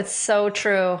now. It's so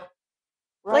true.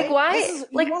 Like Right? why You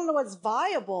like want to know what's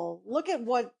viable. Look at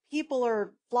what people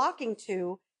are flocking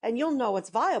to and you'll know it's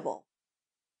viable.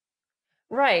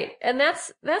 right. And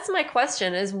that's my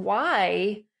question is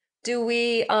why do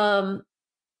we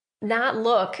not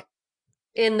look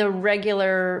in the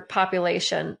regular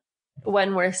population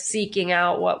when we're seeking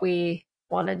out what we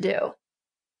want to do?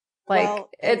 Like Well,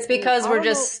 it's and because I we're don't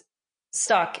know. just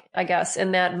stuck, I guess,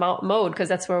 in that mode because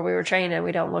that's where we were trained and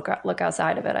we don't look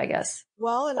outside of it, I guess.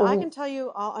 Well, and I Oh, can tell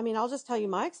you, I'll just tell you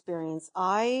my experience.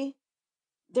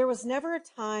 There was never a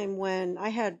time when I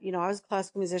was a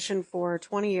classical musician for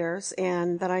 20 years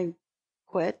and then I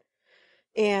quit.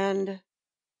 And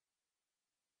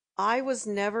I was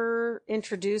never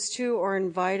introduced to or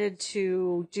invited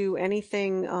to do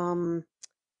anything,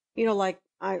 like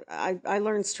I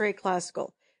learned straight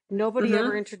classical. Nobody ever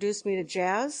Mm-hmm. introduced me to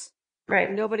jazz. Right.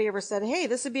 Nobody ever said, hey,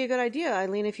 this would be a good idea,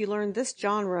 Eileen, if you learned this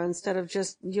genre instead of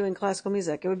just doing classical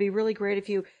music. It would be really great if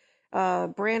you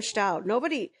branched out.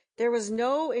 There was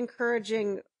no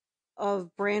encouraging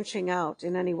of branching out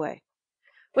in any way.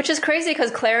 Which is crazy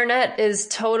because clarinet is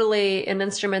totally an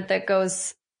instrument that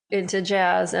goes into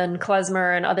jazz and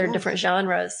klezmer and other different Yes.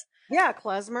 genres. Yeah,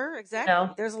 klezmer, You exactly.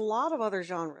 know? There's a lot of other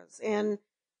genres. And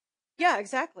yeah,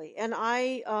 exactly. And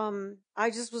I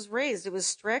just was raised. It was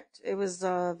strict. It was,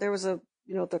 there was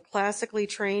the classically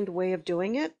trained way of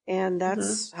doing it. And Mm-hmm.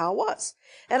 that's how it was.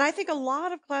 And I think a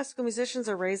lot of classical musicians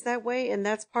are raised that way. And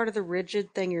that's part of the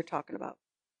rigid thing you're talking about.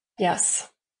 Yes.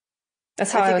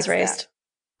 That's how I I think was it's that. raised.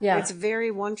 Yeah. It's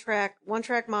very one track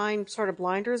mind, sort of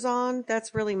blinders on.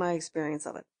 That's really my experience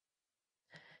of it.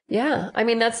 Yeah. I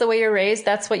mean, that's the way you're raised.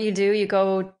 That's what you do. You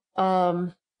go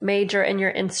major in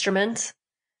your instrument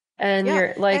and Yeah.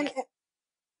 you're like,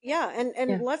 Yeah, and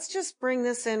yeah. let's just bring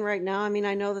this in right now. I mean,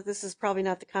 I know that this is probably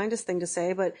not the kindest thing to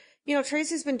say, but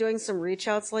Tracy's been doing some reach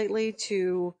outs lately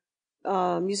to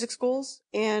music schools,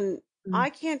 and Mm. I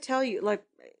can't tell you, like,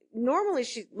 normally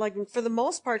she, like, for the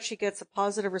most part, she gets a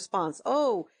positive response.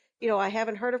 Oh, I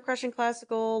haven't heard of Crushing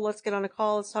Classical. Let's get on a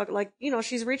call. Let's talk. Like,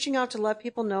 she's reaching out to let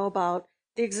people know about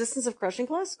the existence of Crushing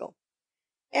Classical.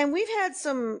 And we've had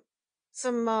some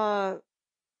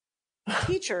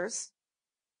teachers,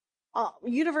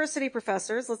 university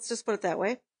professors, let's just put it that way,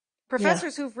 Yeah.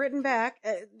 professors who've written back.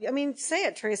 I mean, say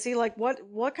it, Tracy. Like,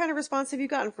 what kind of response have you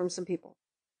gotten from some people?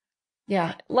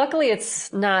 Yeah. Luckily,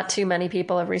 it's not too many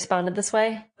people have responded this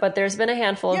way, but there's been a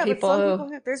handful of Yeah, but people some who,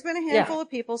 people have. There's been a yeah. handful of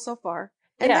people so far,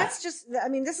 and Yeah. that's just. I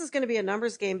mean, this is going to be a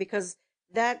numbers game because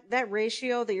that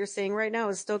ratio that you're seeing right now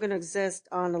is still going to exist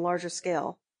on a larger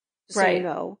scale, just so you Right.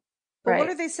 know. But what Right.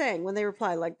 are they saying when they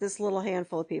reply? Like this little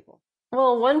handful of people.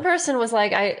 Well, one person was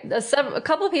like, a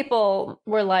couple of people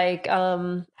were like,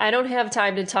 I don't have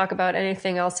time to talk about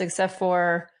anything else except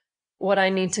for what I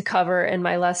need to cover in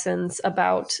my lessons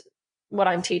about what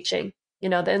I'm teaching,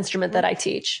 the instrument that Mhm. I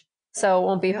teach. So it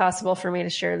won't be Yep. possible for me to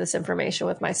share this information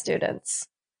with my students.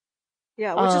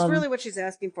 Yeah, which is Um, really what she's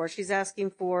asking for. She's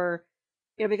asking for,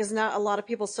 because not a lot of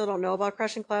people still don't know about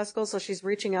Crushing Classical. So she's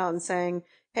reaching out and saying,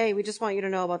 hey, we just want you to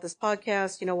know about this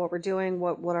podcast, what we're doing,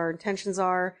 what our intentions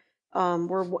are.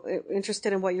 We're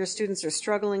interested in what your students are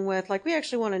struggling with. Like, we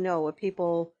actually want to know what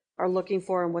people are looking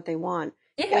for and what they want.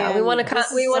 yeah, we want And to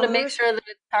this we is want some to of the, make sure that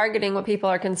it's targeting what people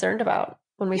are concerned about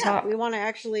when we yeah, we talk. want to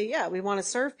actually, yeah, we want to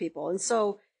serve people. And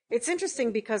so it's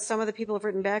interesting because some of the people have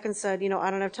written back and said, I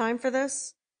don't have time for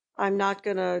this. I'm not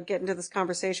going to get into this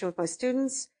conversation with my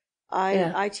students.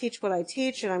 Yeah. I teach what I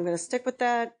teach and I'm going to stick with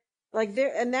that. Like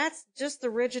there, and that's just the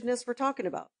rigidness we're talking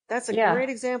about. That's a Yeah. great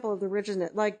example of the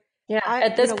rigidness. Like Yeah.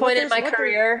 At this point in my what they're,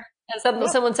 career, and yep,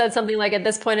 someone said something like, "At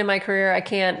this point in my career, I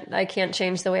can't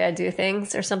change the way I do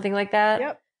things," or something like that.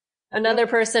 yep, Another yep,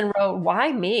 person wrote,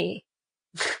 "Why me?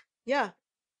 yeah.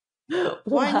 Why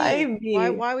Why me? me?"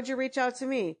 Why would you reach out to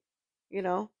me? You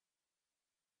know,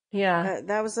 Yeah.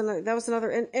 that was another,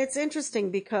 and it's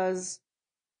interesting because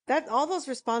that all those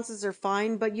responses are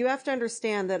fine, but you have to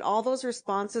understand that all those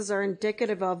responses are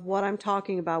indicative of what I'm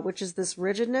talking about, which is this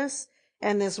rigidness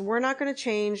and this we're not going to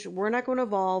change, we're not going to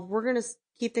evolve, we're going to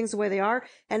keep things the way they are,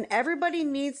 and everybody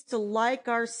needs to like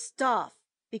our stuff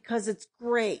because it's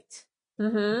great.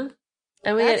 Mm-hmm.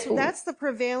 And That's the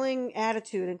prevailing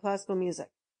attitude in classical music.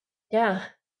 yeah.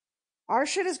 Our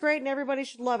shit is great and everybody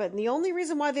should love it. And the only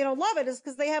reason why they don't love it is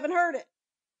because they haven't heard it.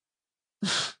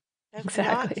 That's not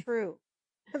Exactly. true.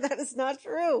 That is not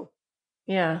true.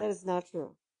 Yeah. That is not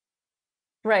true.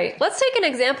 Right. Let's take an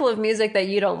example of music that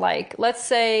you don't like. Let's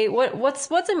say what's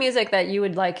a music that you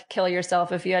would like kill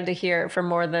yourself if you had to hear it for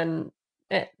more than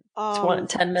 10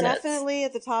 minutes. Definitely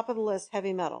at the top of the list,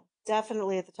 heavy metal.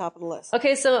 Definitely at the top of the list.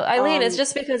 Okay, so Eileen, it's Um,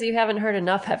 just because you haven't heard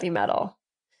enough heavy metal.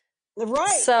 right,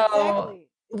 So exactly.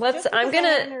 It's just I'm because I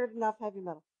haven't gonna heard enough heavy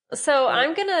metal. Right.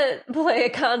 I'm gonna play a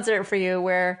concert for you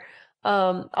where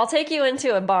I'll take you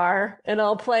into a bar and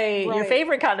I'll play your Right.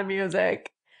 favorite kind of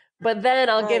music. But then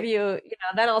I'll give Right. you,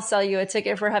 then I'll sell you a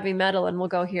ticket for heavy metal and we'll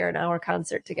go hear an hour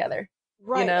concert together. You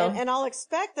Right. know? And I'll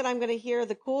expect that I'm going to hear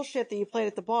the cool shit that you played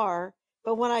at the bar.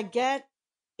 But when I get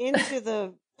into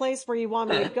the place where you want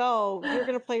me to go, you're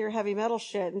going to play your heavy metal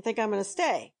shit and think I'm going to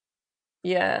stay.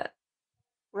 Yeah.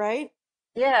 Right.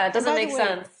 Yeah, it And doesn't by the make way,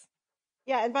 sense.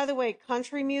 yeah. And by the way,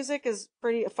 country music is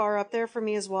pretty far up there for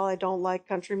me as well. I don't like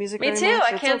country music Me very too.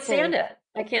 much. I It's can't okay. stand it.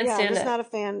 I can't Yeah, I'm stand just it. not a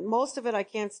fan. Most of it I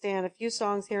can't stand. A few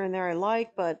songs here and there I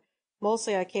like, but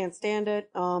Mostly I can't stand it.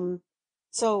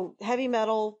 So heavy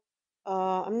metal,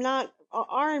 I'm not,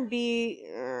 R&B,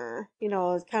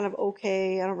 is kind of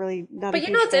okay. I don't really, not a But you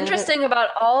know huge what's fan of it. interesting about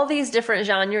all these different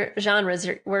genres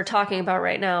we're talking about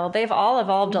right now? They've all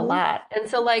evolved a Hmm. lot. And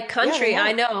so like Yeah, they country, I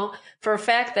have. know for a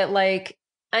fact that like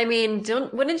I mean,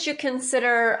 don't wouldn't you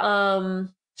consider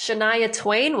Shania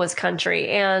Twain was country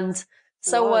and It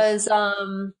so was.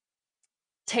 was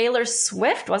Taylor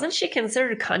Swift. Wasn't she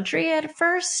considered country at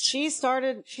first? She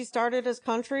started as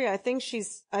country. I think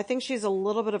she's a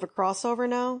little bit of a crossover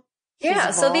now. She's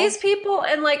Yeah, so these evolved. people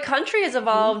and like country has Hmm.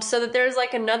 evolved so that there's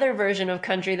like another version of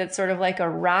country that's sort of like a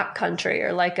rock country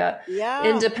or like a Yeah,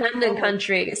 independent totally.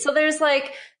 country. So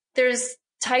there's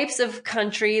types of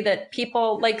country that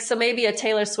people like so maybe a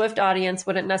Taylor Swift audience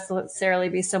wouldn't necessarily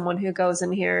be someone who goes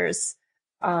and hears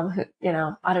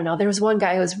I don't know. There was one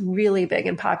guy who was really big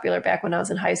and popular back when I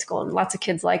was in high school and lots of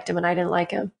kids liked him and I didn't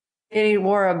like him. And he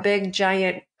wore a big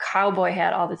giant cowboy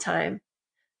hat all the time.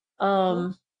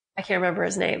 Mhm. I can't remember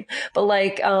his name, but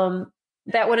like,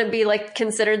 that wouldn't be like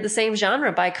considered the same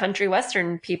genre by country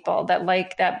western people that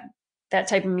like that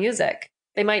type of music.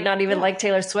 They might not even Yeah, like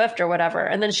Taylor Swift or whatever.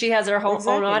 And then she has her own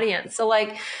exactly. audience. So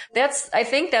like I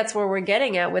think that's where we're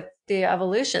getting at with the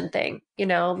evolution thing,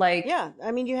 like, Yeah,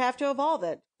 I mean, you have to evolve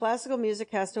it. Classical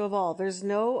music has to evolve. There's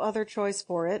no other choice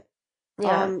for it.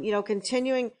 yeah,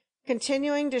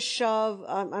 Continuing to shove.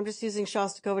 I'm just using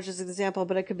Shostakovich as an example,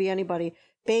 but it could be anybody.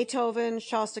 Beethoven,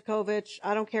 Shostakovich.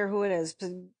 I don't care who it is.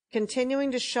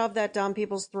 Continuing to shove that down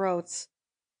people's throats,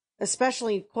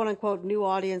 especially quote unquote new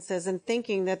audiences, and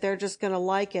thinking that they're just going to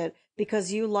like it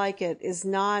because you like it is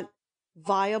not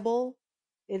viable.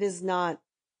 It is not.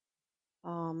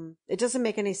 It doesn't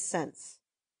make any sense.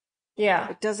 yeah.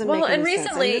 It doesn't Well, make and any sense.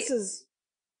 And recently, this is,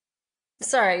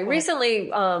 sorry, go ahead.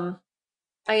 recently,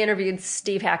 I interviewed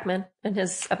Steve Hackman, and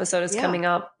his episode is Yeah. coming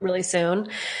up really soon.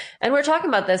 And we're talking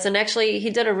about this. And actually, he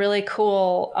did a really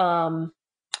cool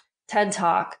TED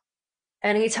talk.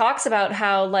 And he talks about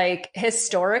how, like,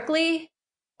 historically,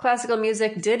 classical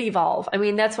music did evolve. I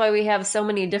mean, that's why we have so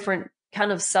many different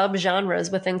kind of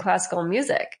subgenres within classical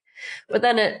music. But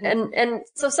then Hmm. and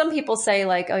so some people say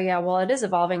like, oh yeah, well it is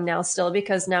evolving now still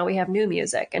because now we have new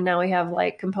music and now we have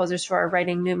like composers who are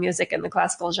writing new music in the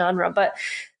classical genre. But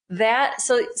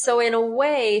so in a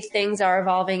way things are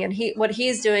evolving and what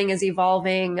he's doing is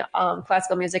evolving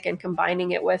classical music and combining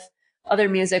it with other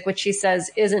music, which he says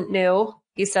isn't new.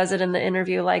 He says it in the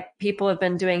interview, like people have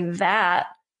been doing that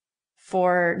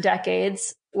for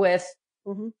decades with,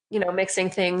 Hmm. mixing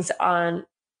things on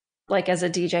like as a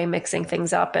DJ, mixing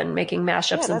things up and making Yeah,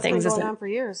 mashups and that's been things going isn't, on for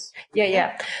years. yeah, Yeah.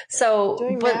 yeah. So,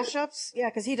 Doing but mashups. Yeah,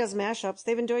 because he does mashups.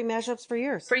 They've been doing mashups for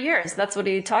years. for years, that's what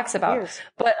he talks about. Years.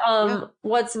 But Yeah.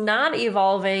 what's not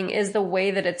evolving is the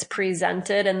way that it's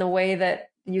presented and the way that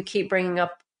you keep bringing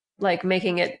up, like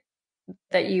making it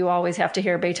that you always have to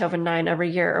hear Beethoven 9 every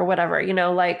year or whatever,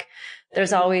 like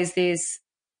there's Hmm. always it's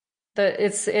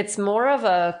more of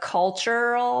a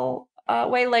cultural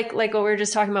way, like what we were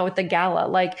just talking about with the gala.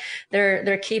 Like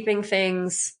they're keeping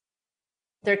things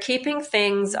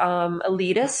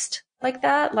elitist like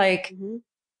that. Like Hmm.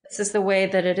 this is the way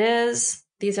that it is.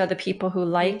 These are the people who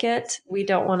Hmm. like it. We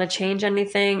don't want to change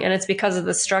anything. And it's because of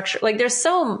the structure. Like there's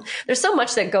so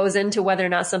much that goes into whether or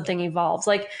not something evolves.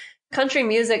 Like country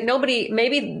music,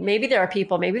 maybe there are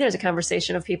people, maybe there's a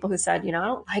conversation of people who said,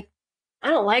 I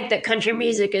don't like that country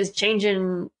music is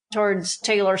changing towards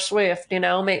Taylor Swift,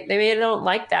 maybe they don't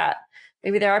like that.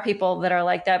 Maybe there are people that are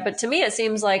like that. But to me, it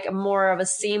seems like more of a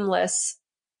seamless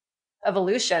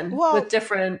evolution with Well,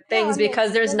 different yeah, I things mean,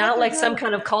 because there's well, what not they're like some doing,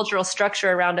 kind of cultural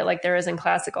structure around it like there is in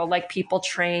classical. Like people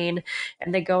train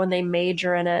and they go and they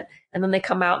major in it and then they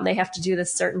come out and they have to do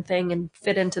this certain thing and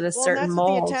fit into this well, and certain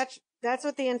mold. that's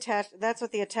what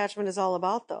the attachment is all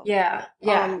about, though. Yeah,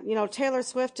 yeah. Taylor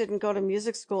Swift didn't go to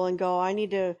music school and go, I need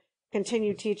to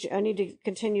continue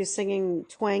singing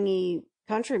twangy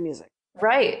country music.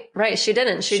 Right, right. She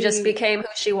didn't. She just She, became who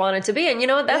she wanted to be. And you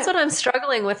know what? That's yeah. what I'm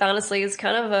struggling with, honestly. It's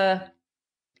kind of a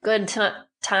good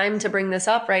time to bring this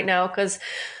up right now because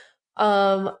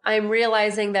I'm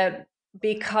realizing that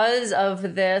because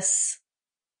of this,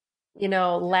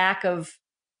 lack of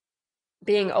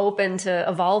being open to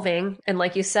evolving and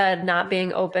like you said, not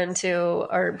being open to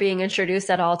or being introduced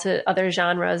at all to other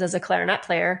genres as a clarinet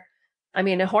player. I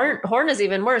mean, horn is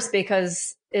even worse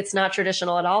because it's not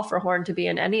traditional at all for horn to be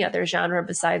in any other genre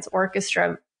besides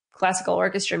classical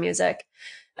orchestra music.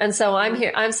 And so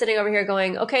Mhm. I'm sitting over here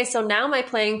going, okay, so now my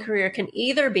playing career can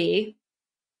either be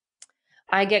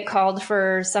I get called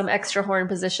for some extra horn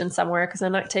position somewhere because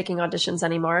I'm not taking auditions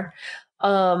anymore.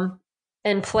 Um,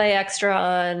 and play extra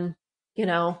on, you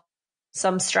know,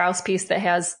 some Strauss piece that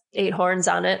has 8 horns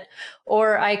on it,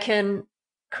 or I can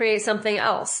create something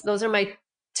else. Those are my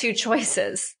two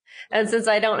choices. And since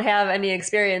I don't have any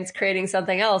experience creating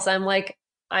something else, I'm like,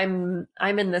 I'm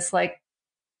in this like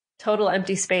total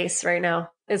empty space right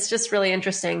now. It's just really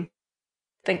interesting to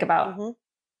think about. Mm-hmm.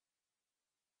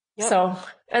 Yep. So,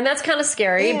 and that's kind of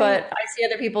scary, And but I see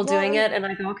other people doing well, it and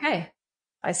I go, okay,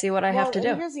 I see what I have well, to and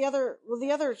do. here's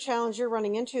the other challenge you're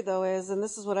running into though is, and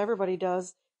this is what everybody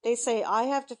does. They say, I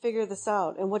have to figure this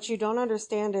out. And what you don't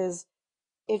understand is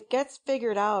it gets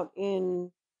figured out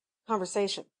in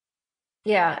conversation.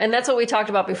 Yeah. And that's what we talked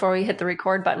about before we hit the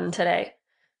record button today.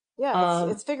 Yeah.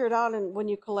 It's figured out. And when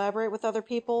you collaborate with other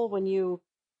people, when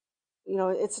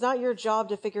it's not your job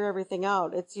to figure everything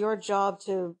out. It's your job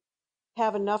to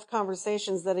have enough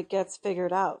conversations that it gets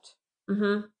figured out.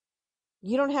 Mm-hmm.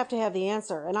 You don't have to have the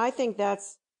answer. And I think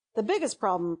that's the biggest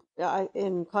problem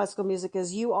in classical music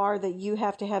is you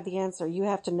have to have the answer. You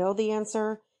have to know the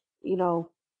answer.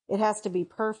 It has to be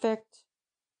perfect.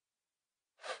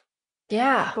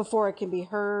 Yeah. Before it can be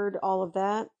heard, all of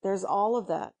that. There's all of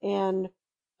that. And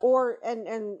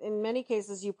in many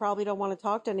cases, you probably don't want to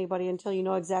talk to anybody until you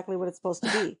know exactly what it's supposed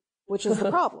to be, which is the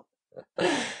problem.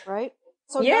 Right?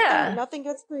 So yeah. nothing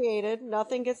gets created,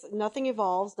 nothing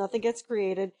evolves, nothing gets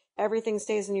created. Everything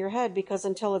stays in your head because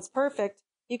until it's perfect,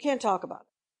 you can't talk about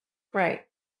it. Right.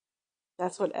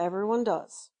 That's what everyone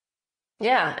does.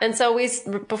 Yeah. And so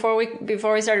before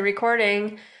we started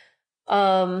recording,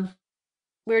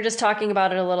 we were just talking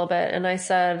about it a little bit, and I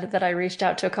said that I reached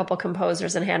out to a couple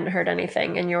composers and hadn't heard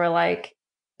anything. And you were like,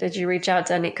 did you reach out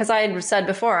to any? Because I had said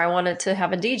before, I wanted to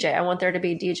have a DJ. I want there to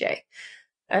be a DJ.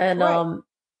 And, right.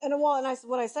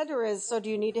 What I said to her is, so do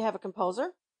you need to have a composer?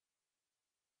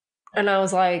 And I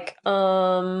was like,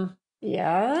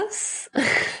 yes.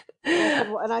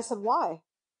 And I said, why?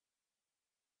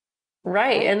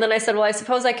 Right. And then I said, well, I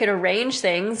suppose I could arrange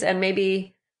things and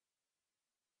maybe,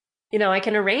 I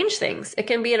can arrange things. It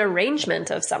can be an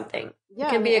arrangement of something. Yeah,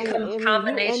 it can be a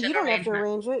combination. And you don't have to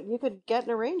arrange it. You could get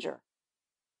an arranger.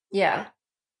 Yeah.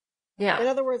 Yeah. In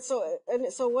other words,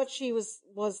 so what she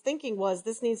was thinking was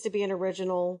this needs to be an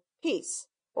original piece,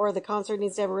 or the concert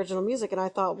needs to have original music. And I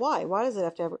thought, why? Why does it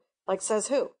have to have, like, says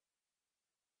who?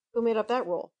 Who made up that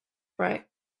rule? Right.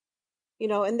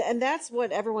 And that's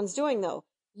what everyone's doing though.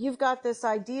 You've got this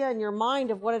idea in your mind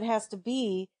of what it has to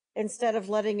be instead of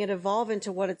letting it evolve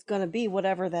into what it's going to be,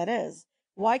 whatever that is.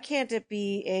 Why can't it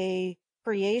be a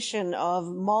creation of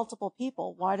multiple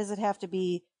people? Why does it have to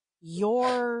be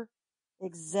your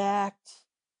exact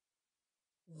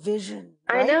vision?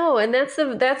 Right? I know, and that's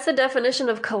the definition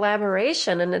of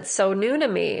collaboration, and it's so new to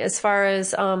me as far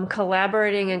as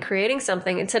collaborating and creating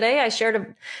something. And today I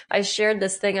shared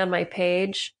this thing on my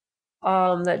page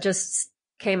that just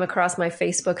came across my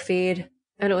Facebook feed,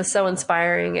 and it was so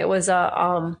inspiring. It was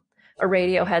a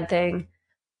Radiohead thing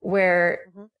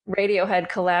where Radiohead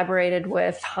collaborated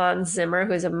with Hans Zimmer,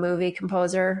 who's a movie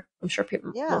composer. I'm sure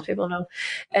most people know.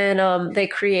 And they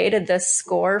created this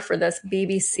score for this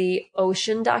BBC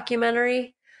ocean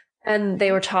documentary. And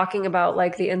they were talking about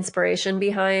like the inspiration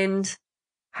behind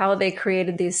how they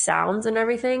created these sounds and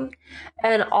everything.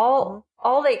 And all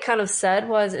they kind of said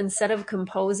was instead of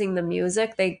composing the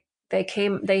music, they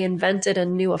invented a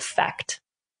new effect.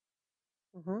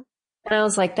 Mm-hmm. And I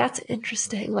was like, that's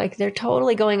interesting. Like they're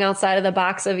totally going outside of the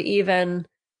box of even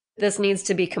this needs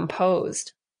to be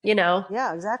composed,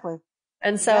 Yeah, exactly.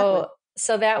 And so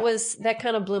that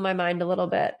kind of blew my mind a little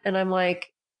bit. And I'm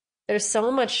like, there's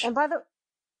so much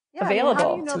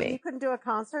available to me. You couldn't do a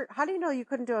concert? How do you know you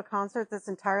couldn't do a concert that's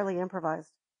entirely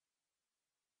improvised?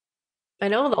 I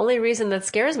know the only reason that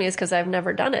scares me is because I've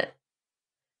never done it.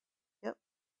 Yep.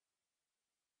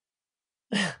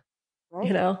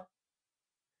 Right.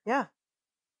 Yeah.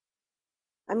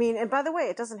 I mean, and by the way,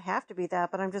 it doesn't have to be that,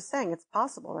 but I'm just saying it's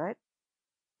possible, right?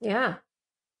 Yeah.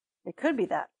 It could be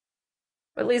that.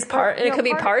 At least it could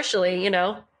be partially,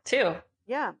 too.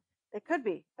 Yeah, it could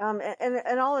be.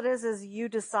 And all it is you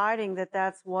deciding that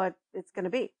that's what it's going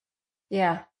to be.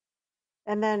 Yeah.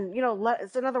 And then,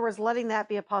 in other words, letting that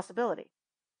be a possibility.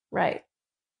 Right.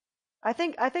 I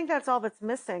think that's all that's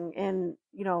missing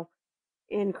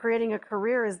in creating a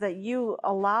career is that you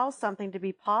allow something to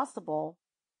be possible.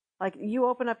 Like you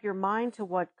open up your mind to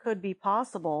what could be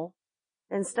possible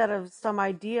instead of some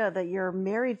idea that you're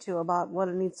married to about what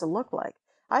it needs to look like.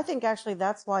 I think actually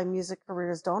that's why music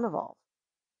careers don't evolve.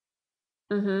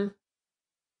 Mm-hmm.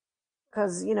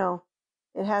 Because,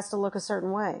 it has to look a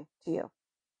certain way to you.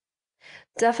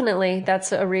 Definitely.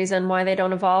 That's a reason why they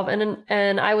don't evolve.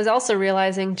 And I was also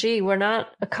realizing, we're not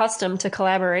accustomed to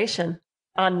collaboration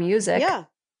on music. Yeah.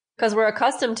 Because we're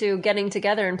accustomed to getting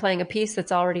together and playing a piece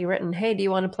that's already written. Hey, do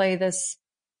you want to play this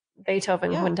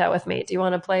Beethoven Yeah. quintet with me? Do you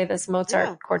want to play this Yeah.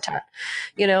 Mozart quartet?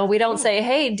 We don't Yeah. say,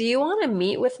 hey, do you want to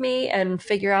meet with me and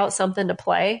figure out something to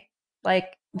play?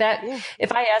 Like that. Yeah.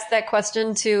 If I asked that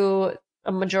question to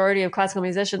a majority of classical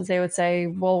musicians, they would say,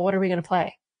 well, what are we going to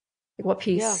play? Like, what Yeah.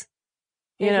 piece?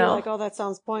 They'd be like, oh, that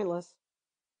sounds pointless.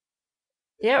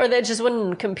 Yeah, or they just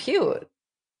wouldn't compute.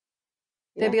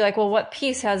 They'd Yeah. be like, well, what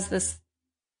piece has this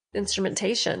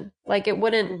instrumentation? Like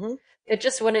Mm-hmm. it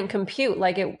just wouldn't compute.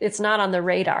 Like it's not on the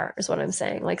radar is what I'm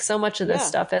saying. Like so much of this Yeah.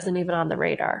 stuff isn't even on the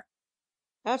radar.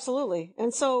 Absolutely.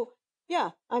 And so,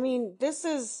 yeah, I mean, this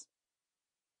is,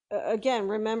 again,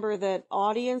 remember that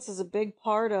audience is a big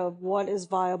part of what is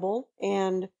viable.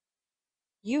 And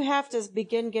you have to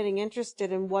begin getting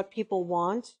interested in what people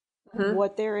want, Mm-hmm.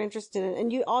 what they're interested in.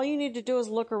 And all you need to do is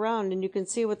look around and you can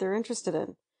see what they're interested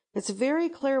in. It's very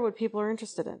clear what people are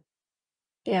interested in.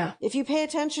 Yeah. If you pay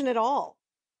attention at all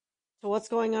to what's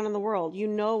going on in the world, you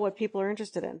know what people are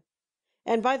interested in.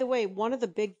 And by the way, one of the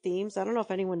big themes, I don't know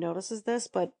if anyone notices this,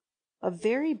 but a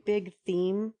very big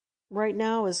theme right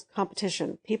now is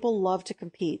competition. People love to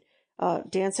compete.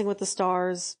 Dancing with the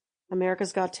Stars,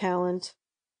 America's Got Talent.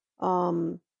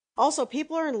 Also,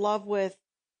 people are in love with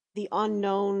the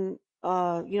unknown,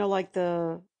 like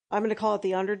I'm going to call it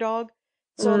the underdog.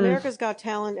 So Mm. America's Got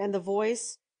Talent and The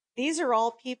Voice, these are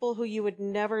all people who you would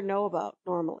never know about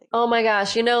normally. Oh my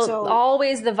gosh. So,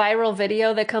 Always the viral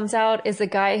video that comes out is the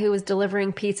guy who is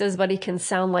delivering pizzas, but he can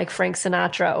sound like Frank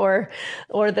Sinatra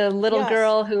or the little yes,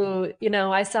 girl who,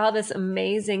 I saw this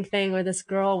amazing thing where this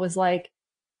girl was like,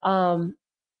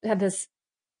 had this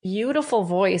beautiful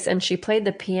voice and she played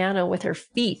the piano with her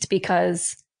feet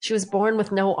because she was born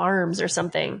with no arms or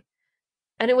something.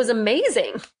 And it was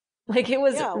amazing. Like it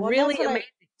was yeah, well, really amazing.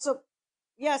 so,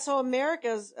 yeah, so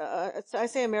America's, I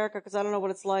say America because I don't know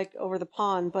what it's like over the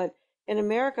pond, but in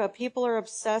America, people are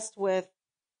obsessed with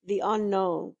the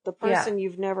unknown, the Yeah. person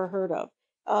you've never heard of.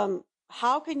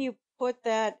 How can you put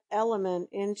that element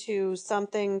into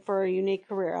something for a unique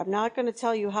career? I'm not going to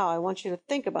tell you how. I want you to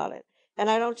think about it. And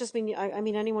I don't just mean, I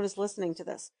mean anyone who's listening to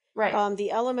this. Right.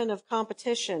 The element of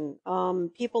competition,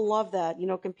 people love that,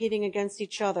 competing against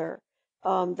each other.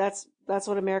 That's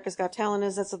what America's Got Talent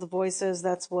is. That's what The Voice is.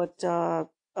 That's what,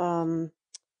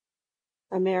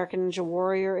 American Ninja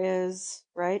Warrior is,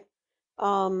 right?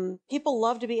 People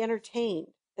love to be entertained.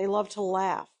 They love to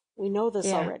laugh. We know this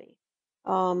Yeah. already.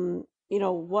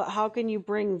 How can you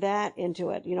bring that into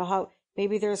it? How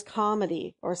maybe there's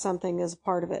comedy or something as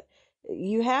part of it.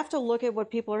 You have to look at what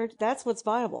people are, that's what's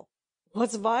viable.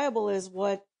 What's viable is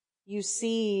what you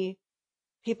see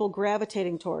people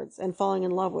gravitating towards and falling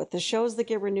in love with. The shows that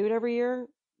get renewed every year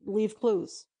leave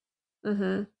clues.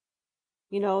 Mm-hmm.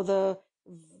 The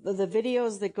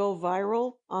videos that go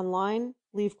viral online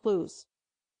leave clues.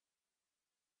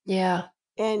 Yeah.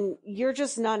 And you're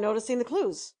just not noticing the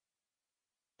clues.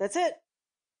 That's it.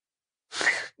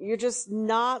 You're just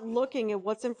not looking at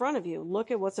what's in front of you.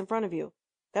 Look at what's in front of you.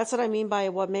 That's what I mean by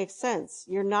what makes sense.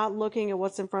 You're not looking at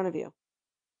what's in front of you.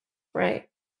 Right.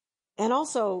 And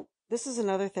also, this is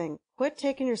another thing. Quit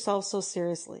taking yourself so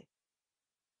seriously.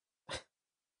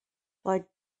 Like,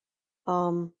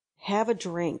 have a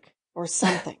drink or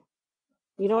something.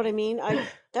 You know what I mean?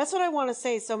 That's what I want to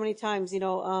say so many times. There's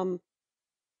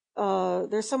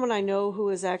someone I know who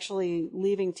is actually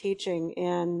leaving teaching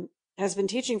and has been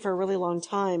teaching for a really long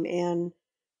time and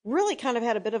really kind of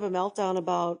had a bit of a meltdown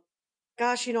about,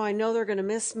 gosh, I know they're going to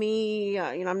miss me.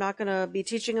 I'm not going to be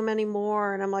teaching them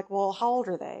anymore. And I'm like, well, how old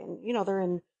are they? And, they're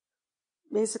in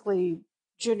basically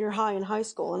junior high and high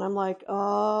school. And I'm like,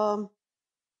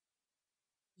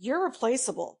 you're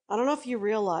replaceable. I don't know if you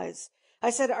realize.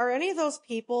 I said, are any of those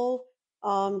people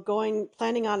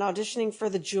planning on auditioning for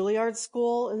the Juilliard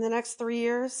School in the next 3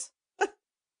 years?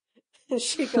 And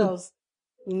she goes,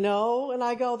 no. And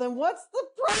I go, then what's the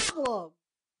problem?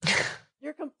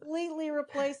 You're completely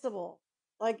replaceable.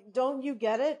 Like, don't you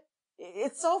get it?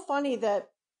 It's so funny that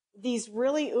these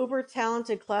really uber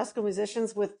talented classical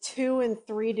musicians with 2 and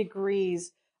 3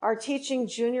 degrees are teaching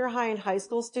junior high and high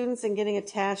school students and getting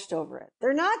attached over it.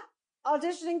 They're not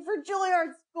auditioning for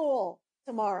Juilliard School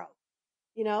tomorrow.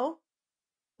 Yeah.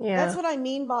 That's what I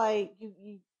mean by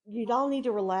you don't need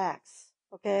to relax.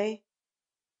 Okay.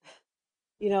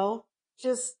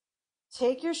 Just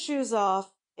take your shoes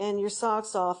off and your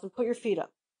socks off and put your feet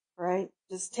up. Right.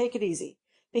 Just take it easy,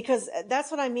 because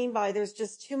that's what I mean by there's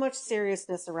just too much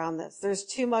seriousness around this. There's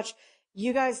too much.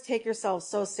 You guys take yourself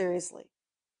so seriously.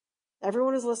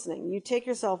 Everyone is listening. You take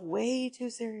yourself way too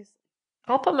seriously.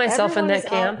 I'll put myself in Everyone that is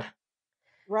camp.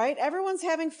 right? Everyone's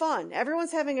having fun.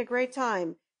 Everyone's having a great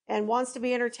time. and wants to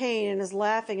be entertained and is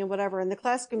laughing and whatever. And the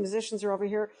classical musicians are over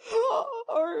here,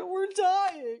 we're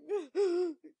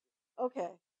dying. Okay.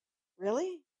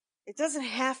 Really? It doesn't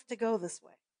have to go this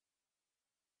way.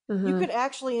 You could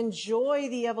actually enjoy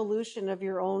the evolution of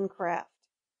your own craft.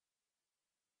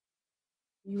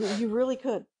 You really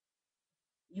could.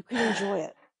 You can enjoy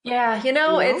it. Yeah,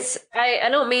 it's I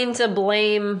don't mean to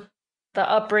blame the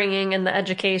upbringing and the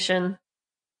education,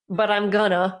 but I'm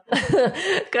gonna,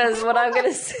 because what I'm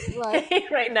gonna say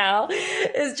right now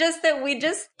is just that we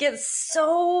just get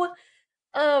so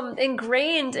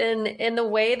ingrained in the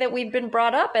way that we've been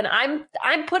brought up, and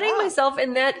I'm putting myself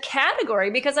in that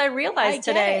category because I realized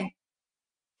today,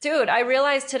 dude,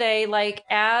 like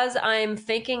as I'm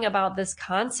thinking about this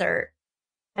concert,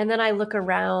 and then I look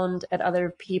around at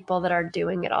other people that are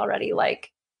doing it already,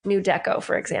 like New Deco,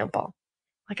 for example.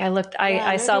 Like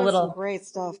I saw a little great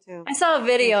stuff too. I saw a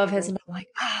video of his, and I'm like,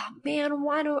 oh man,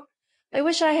 I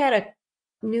wish I had a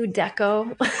New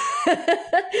Deco,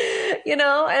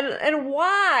 and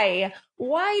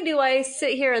why do I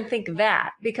sit here and think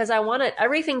that? Because I want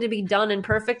everything to be done and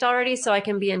perfect already so I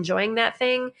can be enjoying that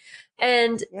thing.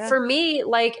 And for me,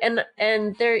 like, and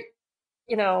there,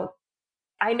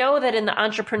 I know that in the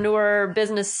entrepreneur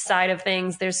business side of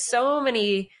things, there's so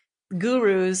many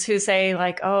gurus who say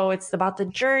like, oh, it's about the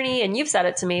journey. And you've said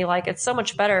it to me, like, it's so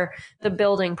much better, the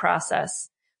building process.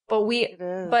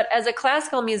 But as a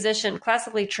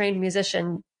classically trained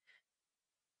musician,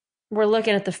 we're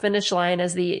looking at the finish line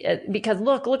as because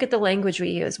look at the language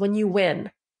we use. When you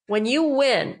win, you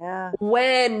win.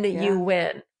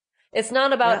 It's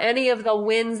not about any of the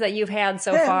wins that you've had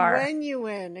so far. When you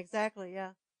win. Exactly. Yeah.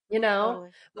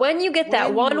 Totally. When you get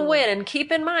that one win, and keep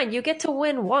in mind, you get to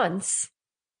win once.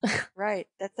 Right.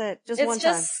 That's it. Just it's one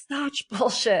time. It's just such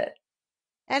bullshit.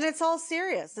 And it's all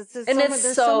serious.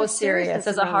 It's so serious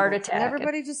as a heart attack. And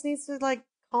everybody just needs to like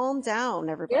calm down.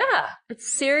 Everybody. Yeah.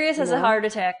 It's serious as a heart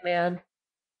attack, man.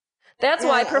 That's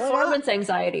why performance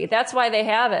anxiety. That's why they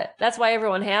have it. That's why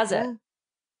everyone has it.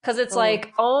 Because it's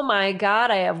like, oh my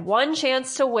God, I have one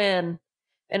chance to win.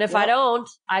 And if I don't,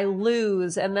 I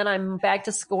lose. And then I'm back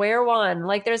to square one.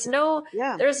 Like there's no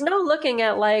looking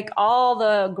at like all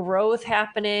the growth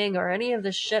happening or any of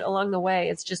the shit along the way.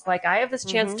 It's just like, I have this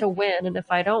chance to win. And if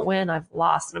I don't win, I've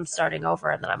lost and I'm starting over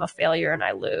and then I'm a failure and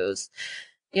I lose.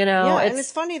 And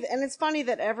it's funny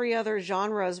that every other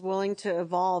genre is willing to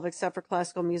evolve except for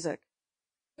classical music.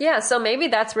 Yeah. So maybe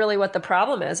that's really what the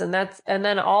problem is. And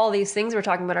then all these things we're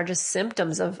talking about are just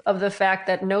symptoms of the fact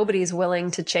that nobody's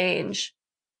willing to change.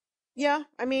 Yeah,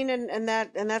 I mean, and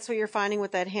that's what you're finding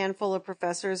with that handful of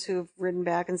professors who've written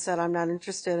back and said, I'm not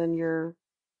interested in your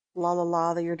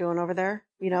la that you're doing over there,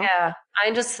 Yeah,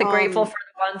 I'm just grateful for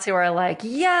the ones who are like,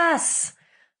 yes,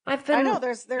 I know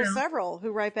there's several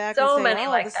who write back so and say,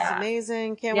 many this is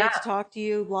amazing, can't wait to talk to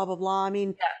you, blah, blah, blah. I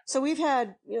mean, so we've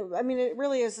had, I mean, it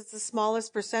really is, it's the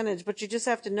smallest percentage, but you just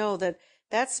have to know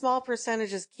that small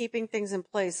percentage is keeping things in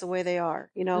place the way they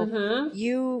are,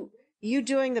 You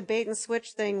doing the bait and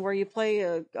switch thing where you play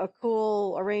a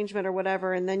cool arrangement or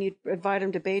whatever, and then you invite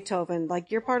them to Beethoven,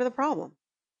 like you're part of the problem.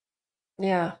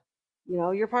 Yeah.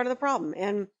 You're part of the problem.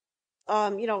 And,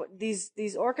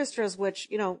 these orchestras, which,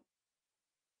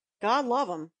 God love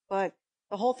them, but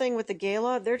the whole thing with the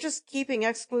gala, they're just keeping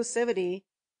exclusivity.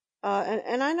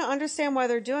 And I understand why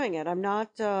they're doing it. I'm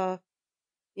not, I'm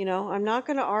not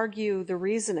going to argue the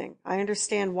reasoning. I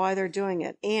understand why they're doing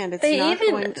it. And it's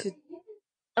going to.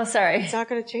 Oh, sorry. It's not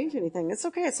going to change anything. It's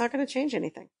okay. It's not going to change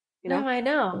anything. No, I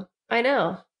know.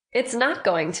 It's not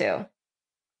going to.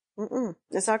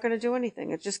 It's not going to do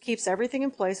anything. It just keeps everything in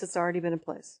place that's already been in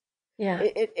place. Yeah.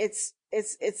 It's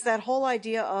that whole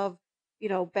idea of,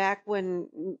 back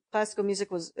when classical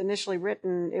music was initially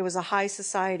written, it was a high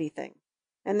society thing.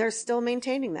 And they're still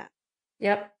maintaining that.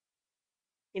 Yep.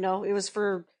 It was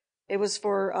for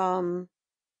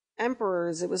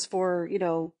emperors. It was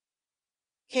for,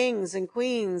 kings and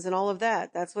queens and all of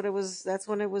that. That's what it was. That's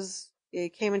when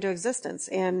it came into existence.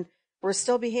 And we're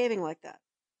still behaving like that.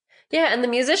 Yeah. And the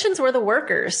musicians were the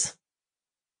workers.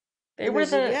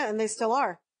 And they still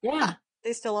are. Yeah.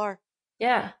 They still are.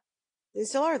 Yeah. They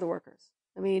still are the workers.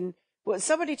 I mean, what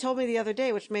somebody told me the other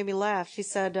day, which made me laugh. She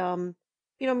said,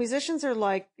 musicians are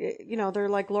like, they're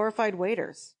like glorified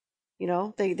waiters.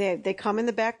 They come in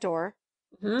the back door.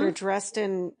 They're dressed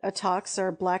in a tux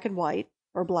or black and white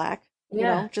or black.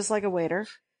 Just like a waiter.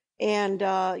 And,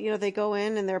 they go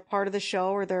in and they're part of the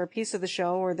show or they're a piece of the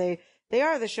show or they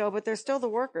are the show, but they're still the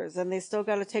workers and they still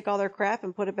got to take all their crap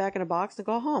and put it back in a box and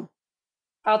go home.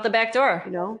 Out the back door.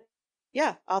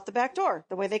 Yeah, out the back door,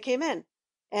 the way they came in.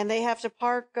 And they have to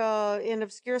park, in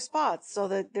obscure spots so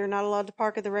that they're not allowed to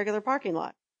park at the regular parking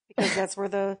lot, because that's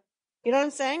where you know what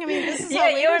I'm saying? I mean, this is how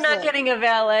Yeah, you're leaders not live. getting a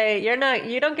valet.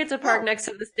 You don't get to park No, next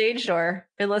to the stage door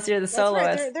unless you're the that's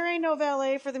right. soloist. There ain't no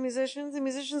valet for the musicians. The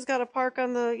musicians got to park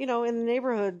on the, in the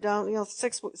neighborhood down,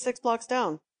 six blocks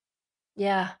down.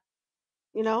 Yeah.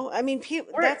 I mean,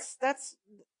 We're, that's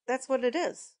what it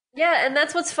is. yeah, and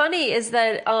that's what's funny is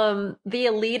that the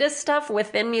elitist stuff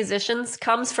within musicians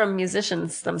comes from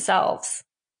musicians themselves.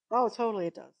 Oh, totally,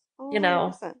 it does. Oh, You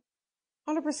know. 100%.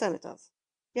 100% it does.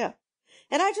 Yeah.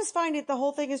 And I just find the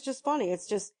whole thing is just funny. It's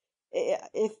just,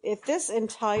 if this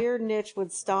entire niche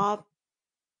would stop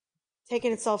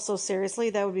taking itself so seriously,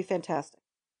 that would be fantastic.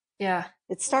 Yeah.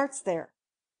 It starts there.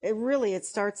 It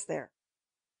starts there.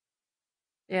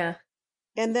 Yeah.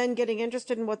 And then getting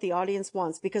interested in what the audience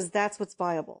wants, because that's what's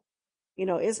viable.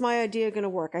 Is my idea going to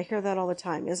work? I hear that all the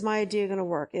time. Is my idea going to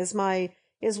work? Is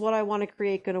what I want to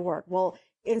create going to work? Well,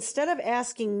 instead of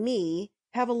asking me,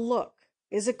 have a look.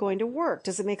 Is it going to work?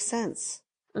 Does it make sense?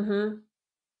 Mm-hmm.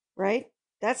 Right?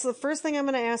 That's the first thing I'm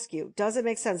going to ask you. Does it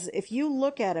make sense? If you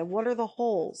look at it, what are the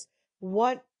holes?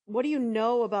 What do you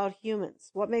know about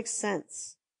humans? What makes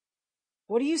sense?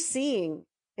 What are you seeing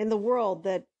in the world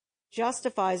that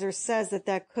justifies or says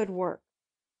that could work?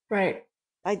 Right.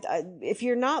 If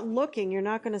you're not looking, you're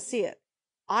not going to see it.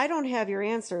 I don't have your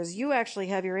answers. You actually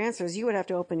have your answers. You would have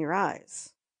to open your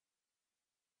eyes.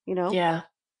 Yeah.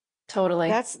 Totally.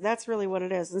 That's really what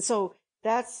it is. And so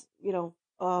that's,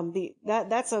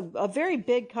 that's a very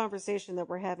big conversation that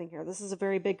we're having here. This is a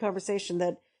very big conversation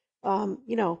that,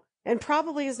 and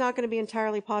probably is not going to be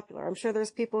entirely popular. I'm sure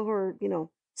there's people who are,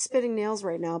 spitting nails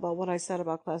right now about what I said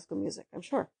about classical music. I'm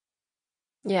sure.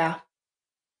 Yeah.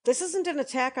 This isn't an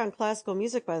attack on classical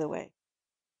music, by the way.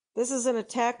 This is an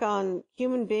attack on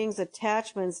human beings'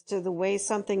 attachments to the way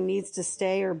something needs to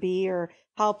stay or be, or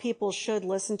how people should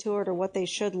listen to it, or what they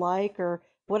should like, or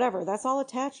whatever. That's all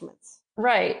attachments.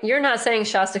 Right. You're not saying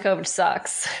Shostakovich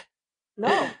sucks.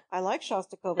 No, I like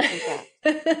Shostakovich,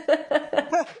 in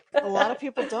fact. A lot of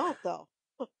people don't, though.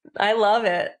 I love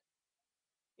it.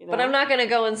 You But know? I'm not going to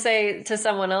go and say to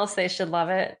someone else they should love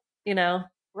it,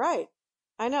 Right.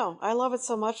 I know. I love it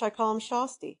so much I call him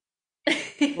Shosty.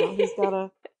 He's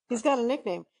got a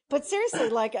nickname. But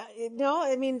seriously,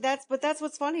 I mean, that's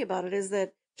what's funny about it, is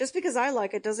that just because I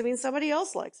like it doesn't mean somebody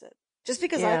else likes it. Just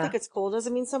because I think it's cool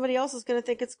doesn't mean somebody else is going to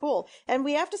think it's cool. And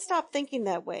we have to stop thinking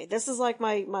that way. This is like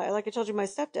like I told you, my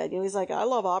stepdad, he's like, I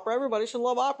love opera. Everybody should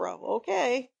love opera.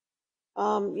 Okay.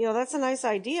 That's a nice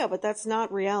idea, but that's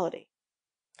not reality.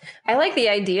 I like the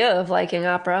idea of liking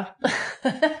opera.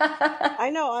 I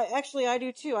know. I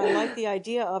do too. I like the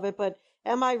idea of it, but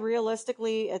am I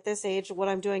realistically at this age, what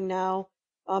I'm doing now,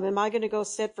 am I going to go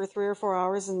sit for 3 or 4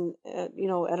 hours and, at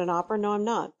an opera? No, I'm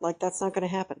not. Like, that's not going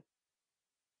to happen.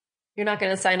 You're not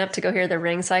going to sign up to go hear the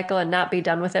Ring Cycle and not be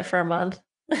done with it for a month?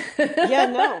 Yeah,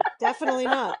 no, definitely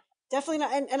not. Definitely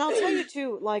not. And I'll tell you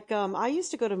too, I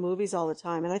used to go to movies all the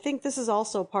time. And I think this is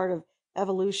also part of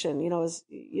evolution, as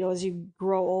you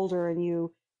grow older and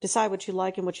you decide what you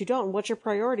like and what you don't and what your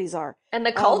priorities are. And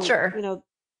the culture.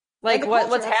 Like what's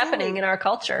absolutely happening in our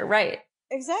culture. Right.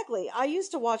 Exactly. I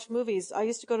used to watch movies. I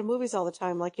used to go to movies all the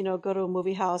time, go to a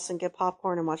movie house and get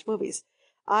popcorn and watch movies.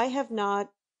 I have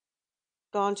not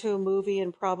gone to a movie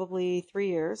in probably 3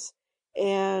 years,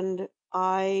 and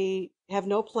I have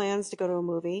no plans to go to a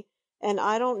movie. And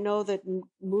I don't know that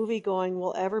movie going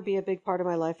will ever be a big part of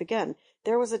my life again.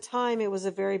 There was a time it was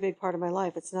a very big part of my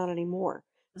life. It's not anymore.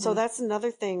 Mm-hmm. So that's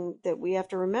another thing that we have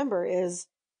to remember is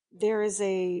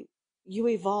you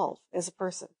evolve as a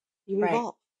person. You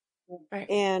evolve. Right.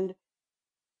 And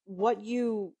what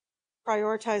you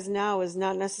prioritize now is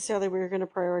not necessarily what you're going to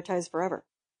prioritize forever.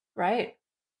 Right.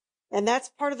 And that's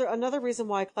part of another reason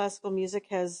why classical music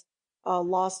has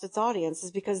lost its audience,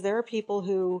 is because there are people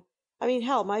who, I mean,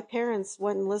 hell, my parents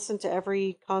went and listened to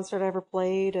every concert I ever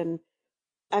played, and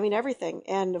I mean, everything.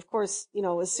 And of course,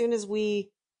 as soon as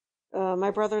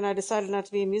my brother and I decided not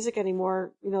to be in music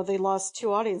anymore, they lost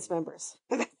 2 audience members.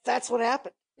 That's what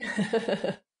happened.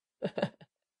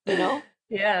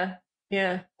 Yeah.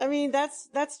 Yeah. I mean, that's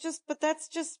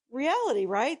just reality,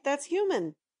 right? That's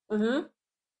human. Mm-hmm.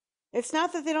 It's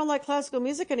not that they don't like classical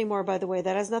music anymore, by the way.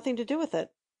 That has nothing to do with it.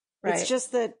 Right. It's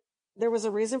just that there was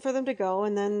a reason for them to go,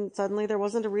 and then suddenly there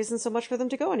wasn't a reason so much for them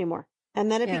to go anymore. And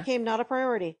then it became not a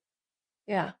priority.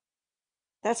 Yeah.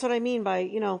 That's what I mean by,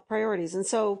 priorities. And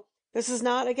so this is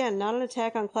not an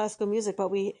attack on classical music, but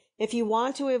if you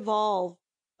want to evolve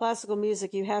classical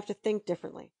music, you have to think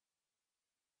differently.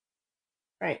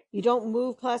 Right. You don't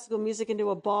move classical music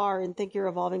into a bar and think you're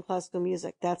evolving classical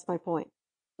music. That's my point.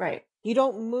 Right. You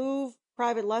don't move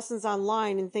private lessons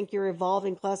online and think you're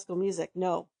evolving classical music.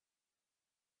 No.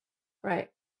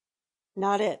 Right.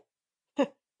 not it.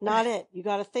 Not it. You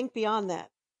got to think beyond that.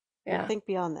 Yeah. Think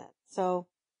beyond that. So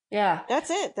yeah, that's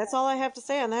it. That's all I have to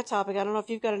say on that topic. I don't know if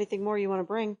you've got anything more you want to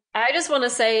bring. I just want to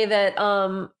say that,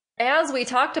 as we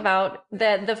talked about,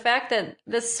 that the fact that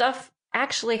this stuff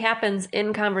actually happens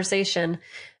in conversation,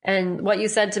 and what you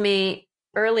said to me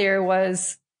earlier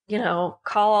was,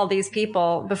 call all these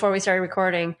people before we started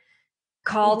recording,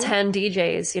 call 10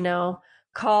 DJs,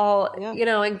 call,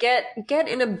 and get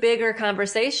in a bigger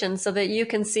conversation so that you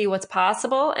can see what's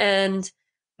possible. And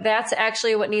that's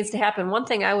actually what needs to happen. One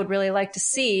thing I would really like to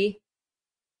see,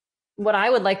 what I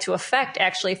would like to affect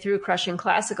actually through Crushing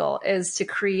Classical, is to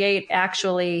create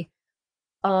actually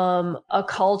a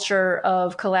culture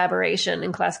of collaboration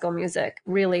in classical music,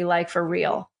 really, like, for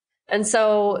real. And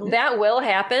so that will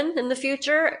happen in the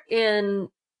future in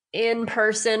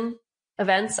in-person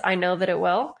events. I know that it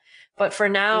will. But for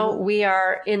now, we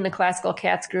are in the Classical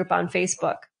Cats group on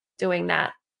Facebook doing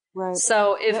that. Right.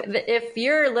 So if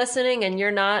you're listening and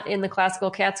you're not in the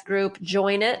Classical Cats group,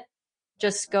 join it.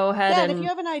 Just go ahead and if you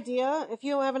have an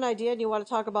idea, and you want to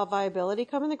talk about viability,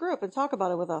 come in the group and talk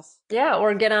about it with us. Yeah,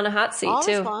 or get on a hot seat I'll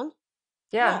too. Respond.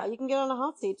 Yeah, you can get on a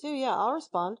hot seat too. Yeah, I'll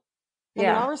respond. And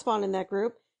yeah, then I'll respond in that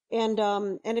group. And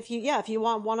if you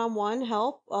want one-on-one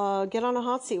help, get on a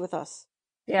hot seat with us.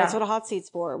 yeah. That's what a hot seat's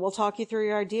for. We'll talk you through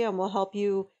your idea and we'll help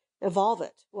you evolve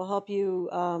it. We'll help you,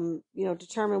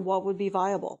 determine what would be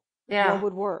viable. Yeah. What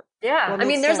would work. Yeah. I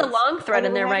mean, there's a long thread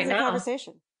in there right now.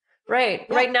 Conversation. Right.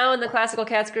 Yeah. Right now in the Classical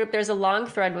Cats group, there's a long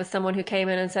thread with someone who came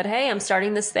in and said, hey, I'm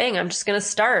starting this thing. I'm just going to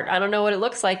start. I don't know what it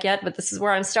looks like yet, but this is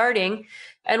where I'm starting.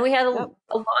 And we had a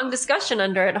long discussion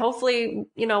under it. Hopefully,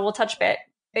 we'll touch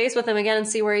base with him again and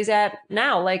see where he's at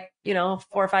now, 4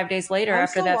 or 5 days later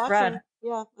after that thread.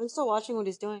 Yeah. I'm still watching what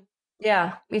he's doing.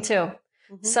 Yeah, me too.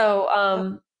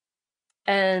 So,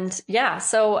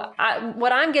 so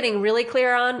what I'm getting really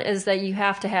clear on is that you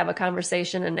have to have a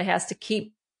conversation and it has to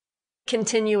keep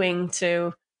continuing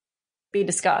to be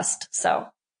discussed. So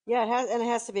yeah, it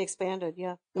has to be expanded.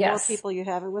 Yeah. The more people you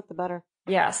have it with, the better.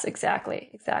 Yes, exactly.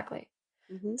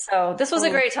 So this was a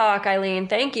great talk, Eileen.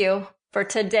 Thank you for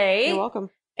today. You're welcome.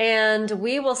 And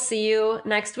we will see you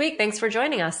next week. Thanks for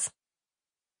joining us.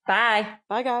 Bye.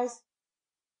 Bye, guys.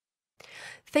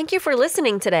 Thank you for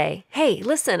listening today. Hey,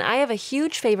 listen, I have a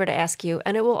huge favor to ask you,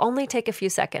 and it will only take a few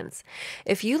seconds.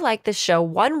 If you like this show,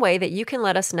 one way that you can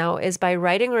let us know is by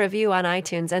writing a review on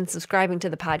iTunes and subscribing to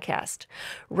the podcast.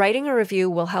 Writing a review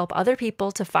will help other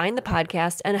people to find the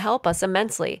podcast and help us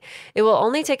immensely. It will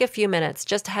only take a few minutes.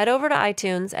 Just head over to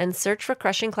iTunes and search for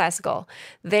Crushing Classical.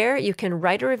 There, you can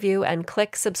write a review and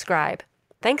click subscribe.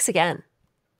 Thanks again.